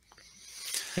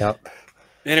 Yep.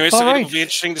 Anyway, so it'll be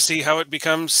interesting to see how it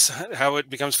becomes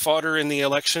fodder in the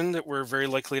election that we're very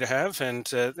likely to have,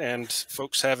 and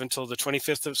folks have until the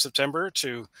 25th of September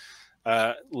to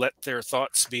let their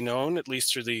thoughts be known, at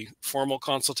least through the formal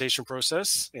consultation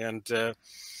process. And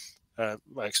I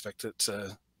expect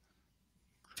that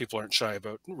people aren't shy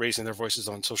about raising their voices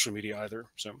on social media either.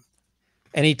 So,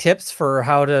 any tips for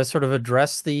how to sort of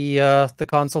address the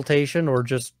consultation, or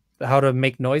just how to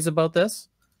make noise about this?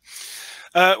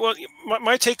 Well,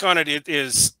 my take on it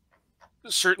is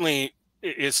certainly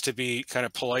is to be kind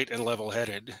of polite and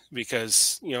level-headed,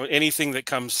 because anything that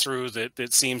comes through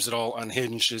that seems at all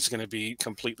unhinged is going to be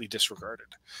completely disregarded.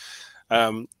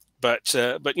 But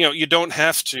you don't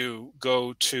have to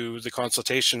go to the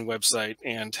consultation website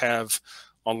and have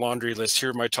on laundry list, here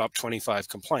are my top 25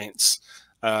 complaints.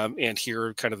 And here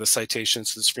are kind of the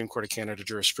citations to the Supreme Court of Canada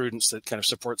jurisprudence that kind of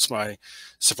supports my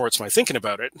thinking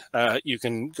about it. You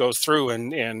can go through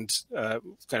and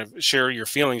kind of share your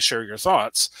feelings, share your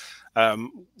thoughts,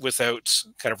 without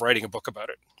kind of writing a book about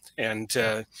it.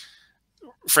 And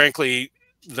frankly,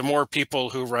 the more people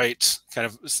who write kind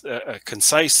of a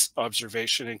concise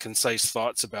observation and concise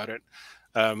thoughts about it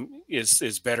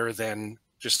is better than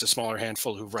just a smaller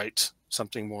handful who write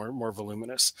something more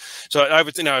voluminous. So I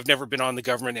would, I've never been on the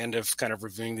government end of kind of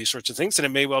reviewing these sorts of things, and it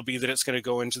may well be that it's going to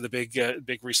go into the big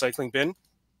recycling bin.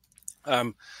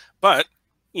 But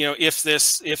if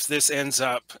this ends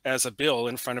up as a bill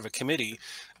in front of a committee,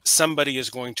 somebody is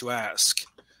going to ask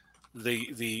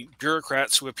the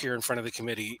bureaucrats who appear in front of the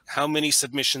committee, how many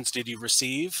submissions did you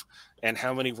receive, and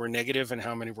how many were negative, and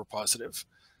how many were positive?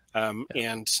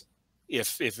 And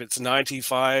if it's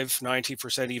 95,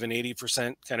 90%, even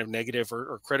 80% kind of negative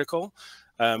or critical,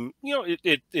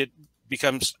 it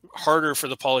becomes harder for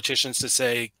the politicians to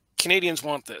say Canadians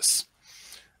want this.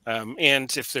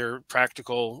 And if there are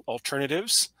practical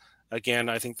alternatives, again,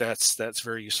 I think that's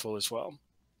very useful as well.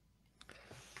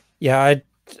 Yeah,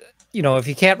 if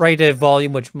you can't write a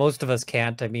volume, which most of us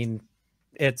can't, I mean,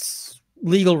 it's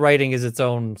legal writing is its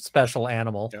own special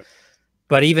animal. Yep.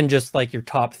 But even just like your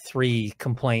top 3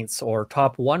 complaints or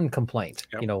top 1 complaint,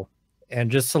 Yep.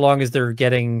 And just so long as they're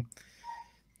getting,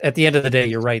 at the end of the day,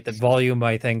 you're right, that volume,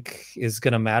 I think, is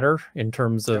going to matter in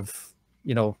terms of,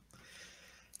 Yeah,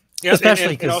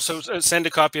 especially and also send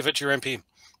a copy of it to your MP.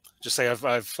 Just say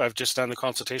I've just done the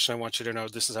consultation. I want you to know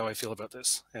this is how I feel about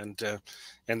this, and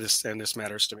this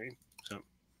matters to me. So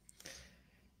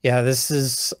yeah,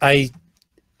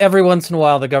 every once in a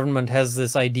while the government has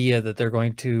this idea that they're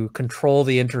going to control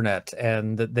the internet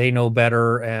and that they know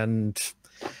better, and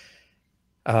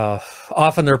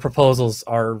often their proposals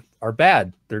are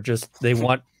bad. They're just they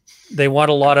want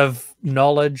a lot of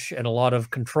knowledge and a lot of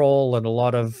control and a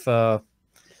lot of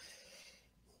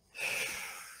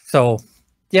so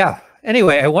yeah.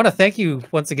 Anyway, I want to thank you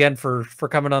once again for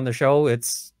coming on the show.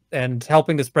 And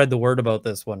helping to spread the word about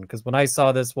this one, because when I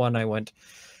saw this one, I went,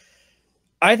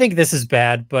 I think this is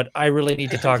bad, but I really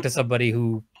need to talk to somebody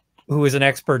who is an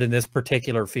expert in this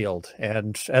particular field.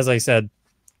 And as I said,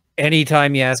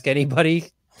 anytime you ask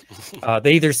anybody,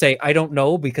 they either say, I don't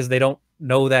know, because they don't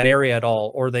know that area at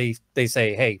all, or they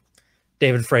say, hey,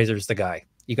 David Fraser's the guy.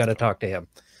 You got to talk to him.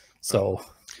 So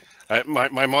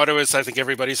my motto is, I think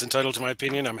everybody's entitled to my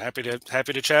opinion. I'm happy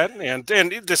to chat, and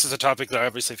this is a topic that I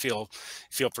obviously feel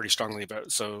pretty strongly about.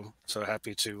 So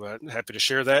happy to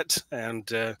share that,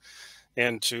 and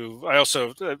I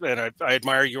also I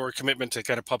admire your commitment to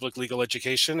kind of public legal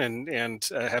education and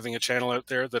having a channel out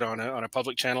there that on a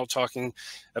public channel talking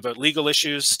about legal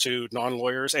issues to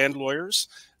non-lawyers and lawyers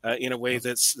in a way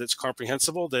that's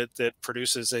comprehensible, that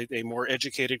produces a more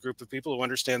educated group of people who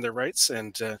understand their rights,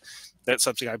 and that's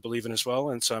something I believe in as well.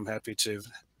 And so I'm happy to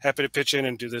pitch in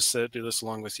and do this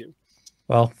along with you.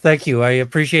 Well, thank you. I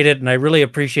appreciate it, and I really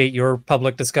appreciate your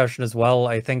public discussion as well.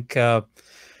 I think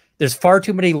there's far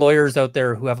too many lawyers out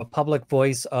there who have a public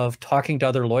voice of talking to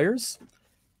other lawyers,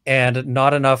 and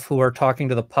not enough who are talking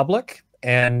to the public.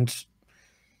 And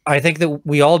I think that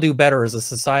we all do better as a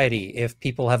society if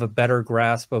people have a better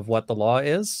grasp of what the law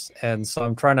is. And so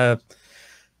I'm trying to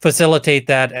facilitate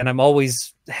that, and I'm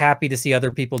always happy to see other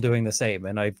people doing the same.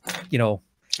 And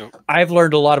I've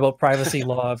learned a lot about privacy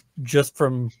law just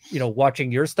from,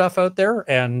 watching your stuff out there.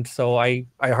 And so I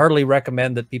heartily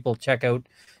recommend that people check out,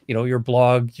 your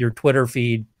blog, your Twitter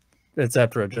feed,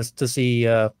 etc., just to see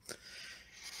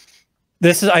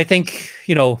this is, I think,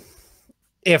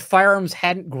 if firearms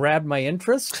hadn't grabbed my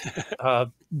interest,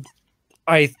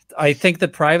 I think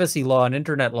that privacy law and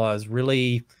internet law is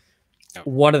really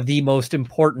one of the most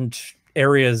important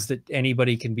areas that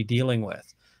anybody can be dealing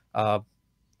with.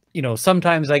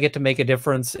 Sometimes I get to make a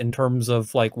difference in terms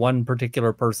of like one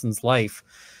particular person's life,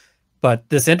 but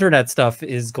this internet stuff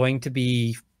is going to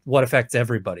be what affects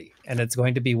everybody. And it's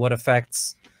going to be what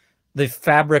affects the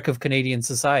fabric of Canadian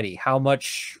society, how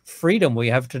much freedom we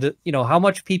have to, how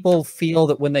much people feel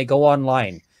that when they go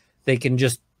online, they can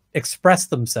just express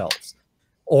themselves,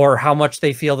 or how much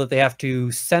they feel that they have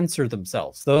to censor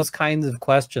themselves. Those kinds of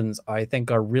questions, I think,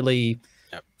 are really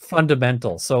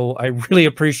fundamental. So I really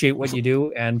appreciate what you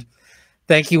do. And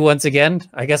thank you once again.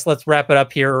 I guess let's wrap it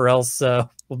up here, or else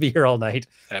we'll be here all night.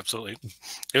 Absolutely.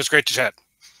 It was great to chat.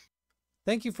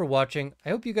 Thank you for watching. I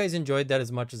hope you guys enjoyed that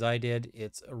as much as I did.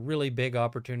 It's a really big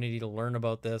opportunity to learn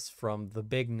about this from the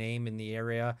big name in the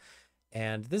area.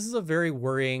 And this is a very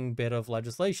worrying bit of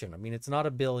legislation. I mean, it's not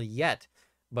a bill yet,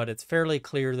 but it's fairly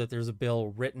clear that there's a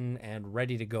bill written and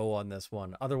ready to go on this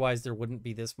one. Otherwise, there wouldn't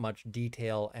be this much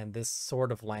detail and this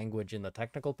sort of language in the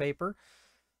technical paper.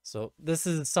 So this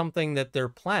is something that they're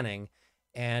planning.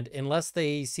 And unless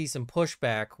they see some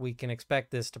pushback, we can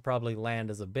expect this to probably land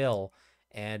as a bill.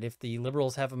 And if the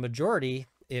Liberals have a majority,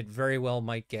 it very well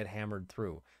might get hammered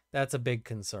through. That's a big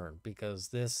concern, because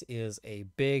this is a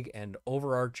big and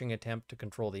overarching attempt to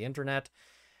control the internet.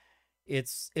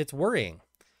 It's worrying.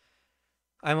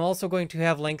 I'm also going to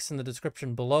have links in the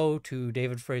description below to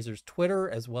David Fraser's Twitter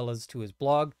as well as to his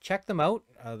blog. Check them out.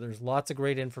 There's lots of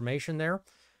great information there.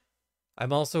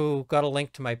 I'm also got a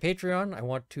link to my Patreon. I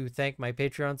want to thank my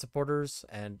Patreon supporters,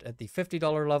 and at the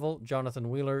 $50 level, Jonathan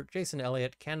Wheeler, Jason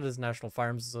Elliott, Canada's National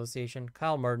Firearms Association,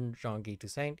 Kyle Martin, Jean-Guy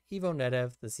Toussaint, Ivo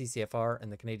Nedev, the CCFR,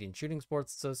 and the Canadian Shooting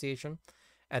Sports Association.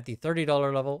 At the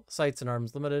 $30 level, Sights and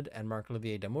Arms Limited and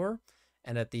Marc-Olivier Damour.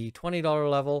 And at the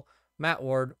 $20 level, Matt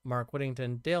Ward, Mark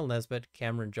Whittington, Dale Nesbitt,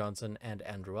 Cameron Johnson, and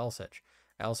Andrew Elsich.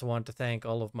 I also want to thank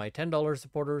all of my $10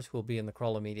 supporters who will be in the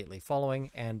crawl immediately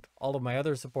following, and all of my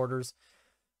other supporters.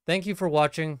 Thank you for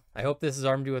watching. I hope this has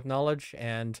armed you with knowledge,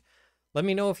 and let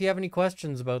me know if you have any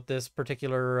questions about this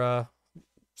particular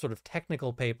sort of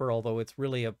technical paper, although it's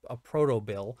really a proto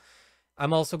bill.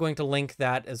 I'm also going to link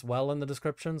that as well in the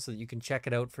description so that you can check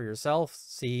it out for yourself,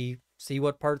 see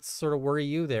what parts sort of worry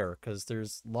you there, because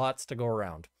there's lots to go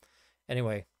around.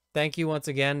 Anyway, thank you once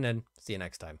again, and see you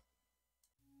next time.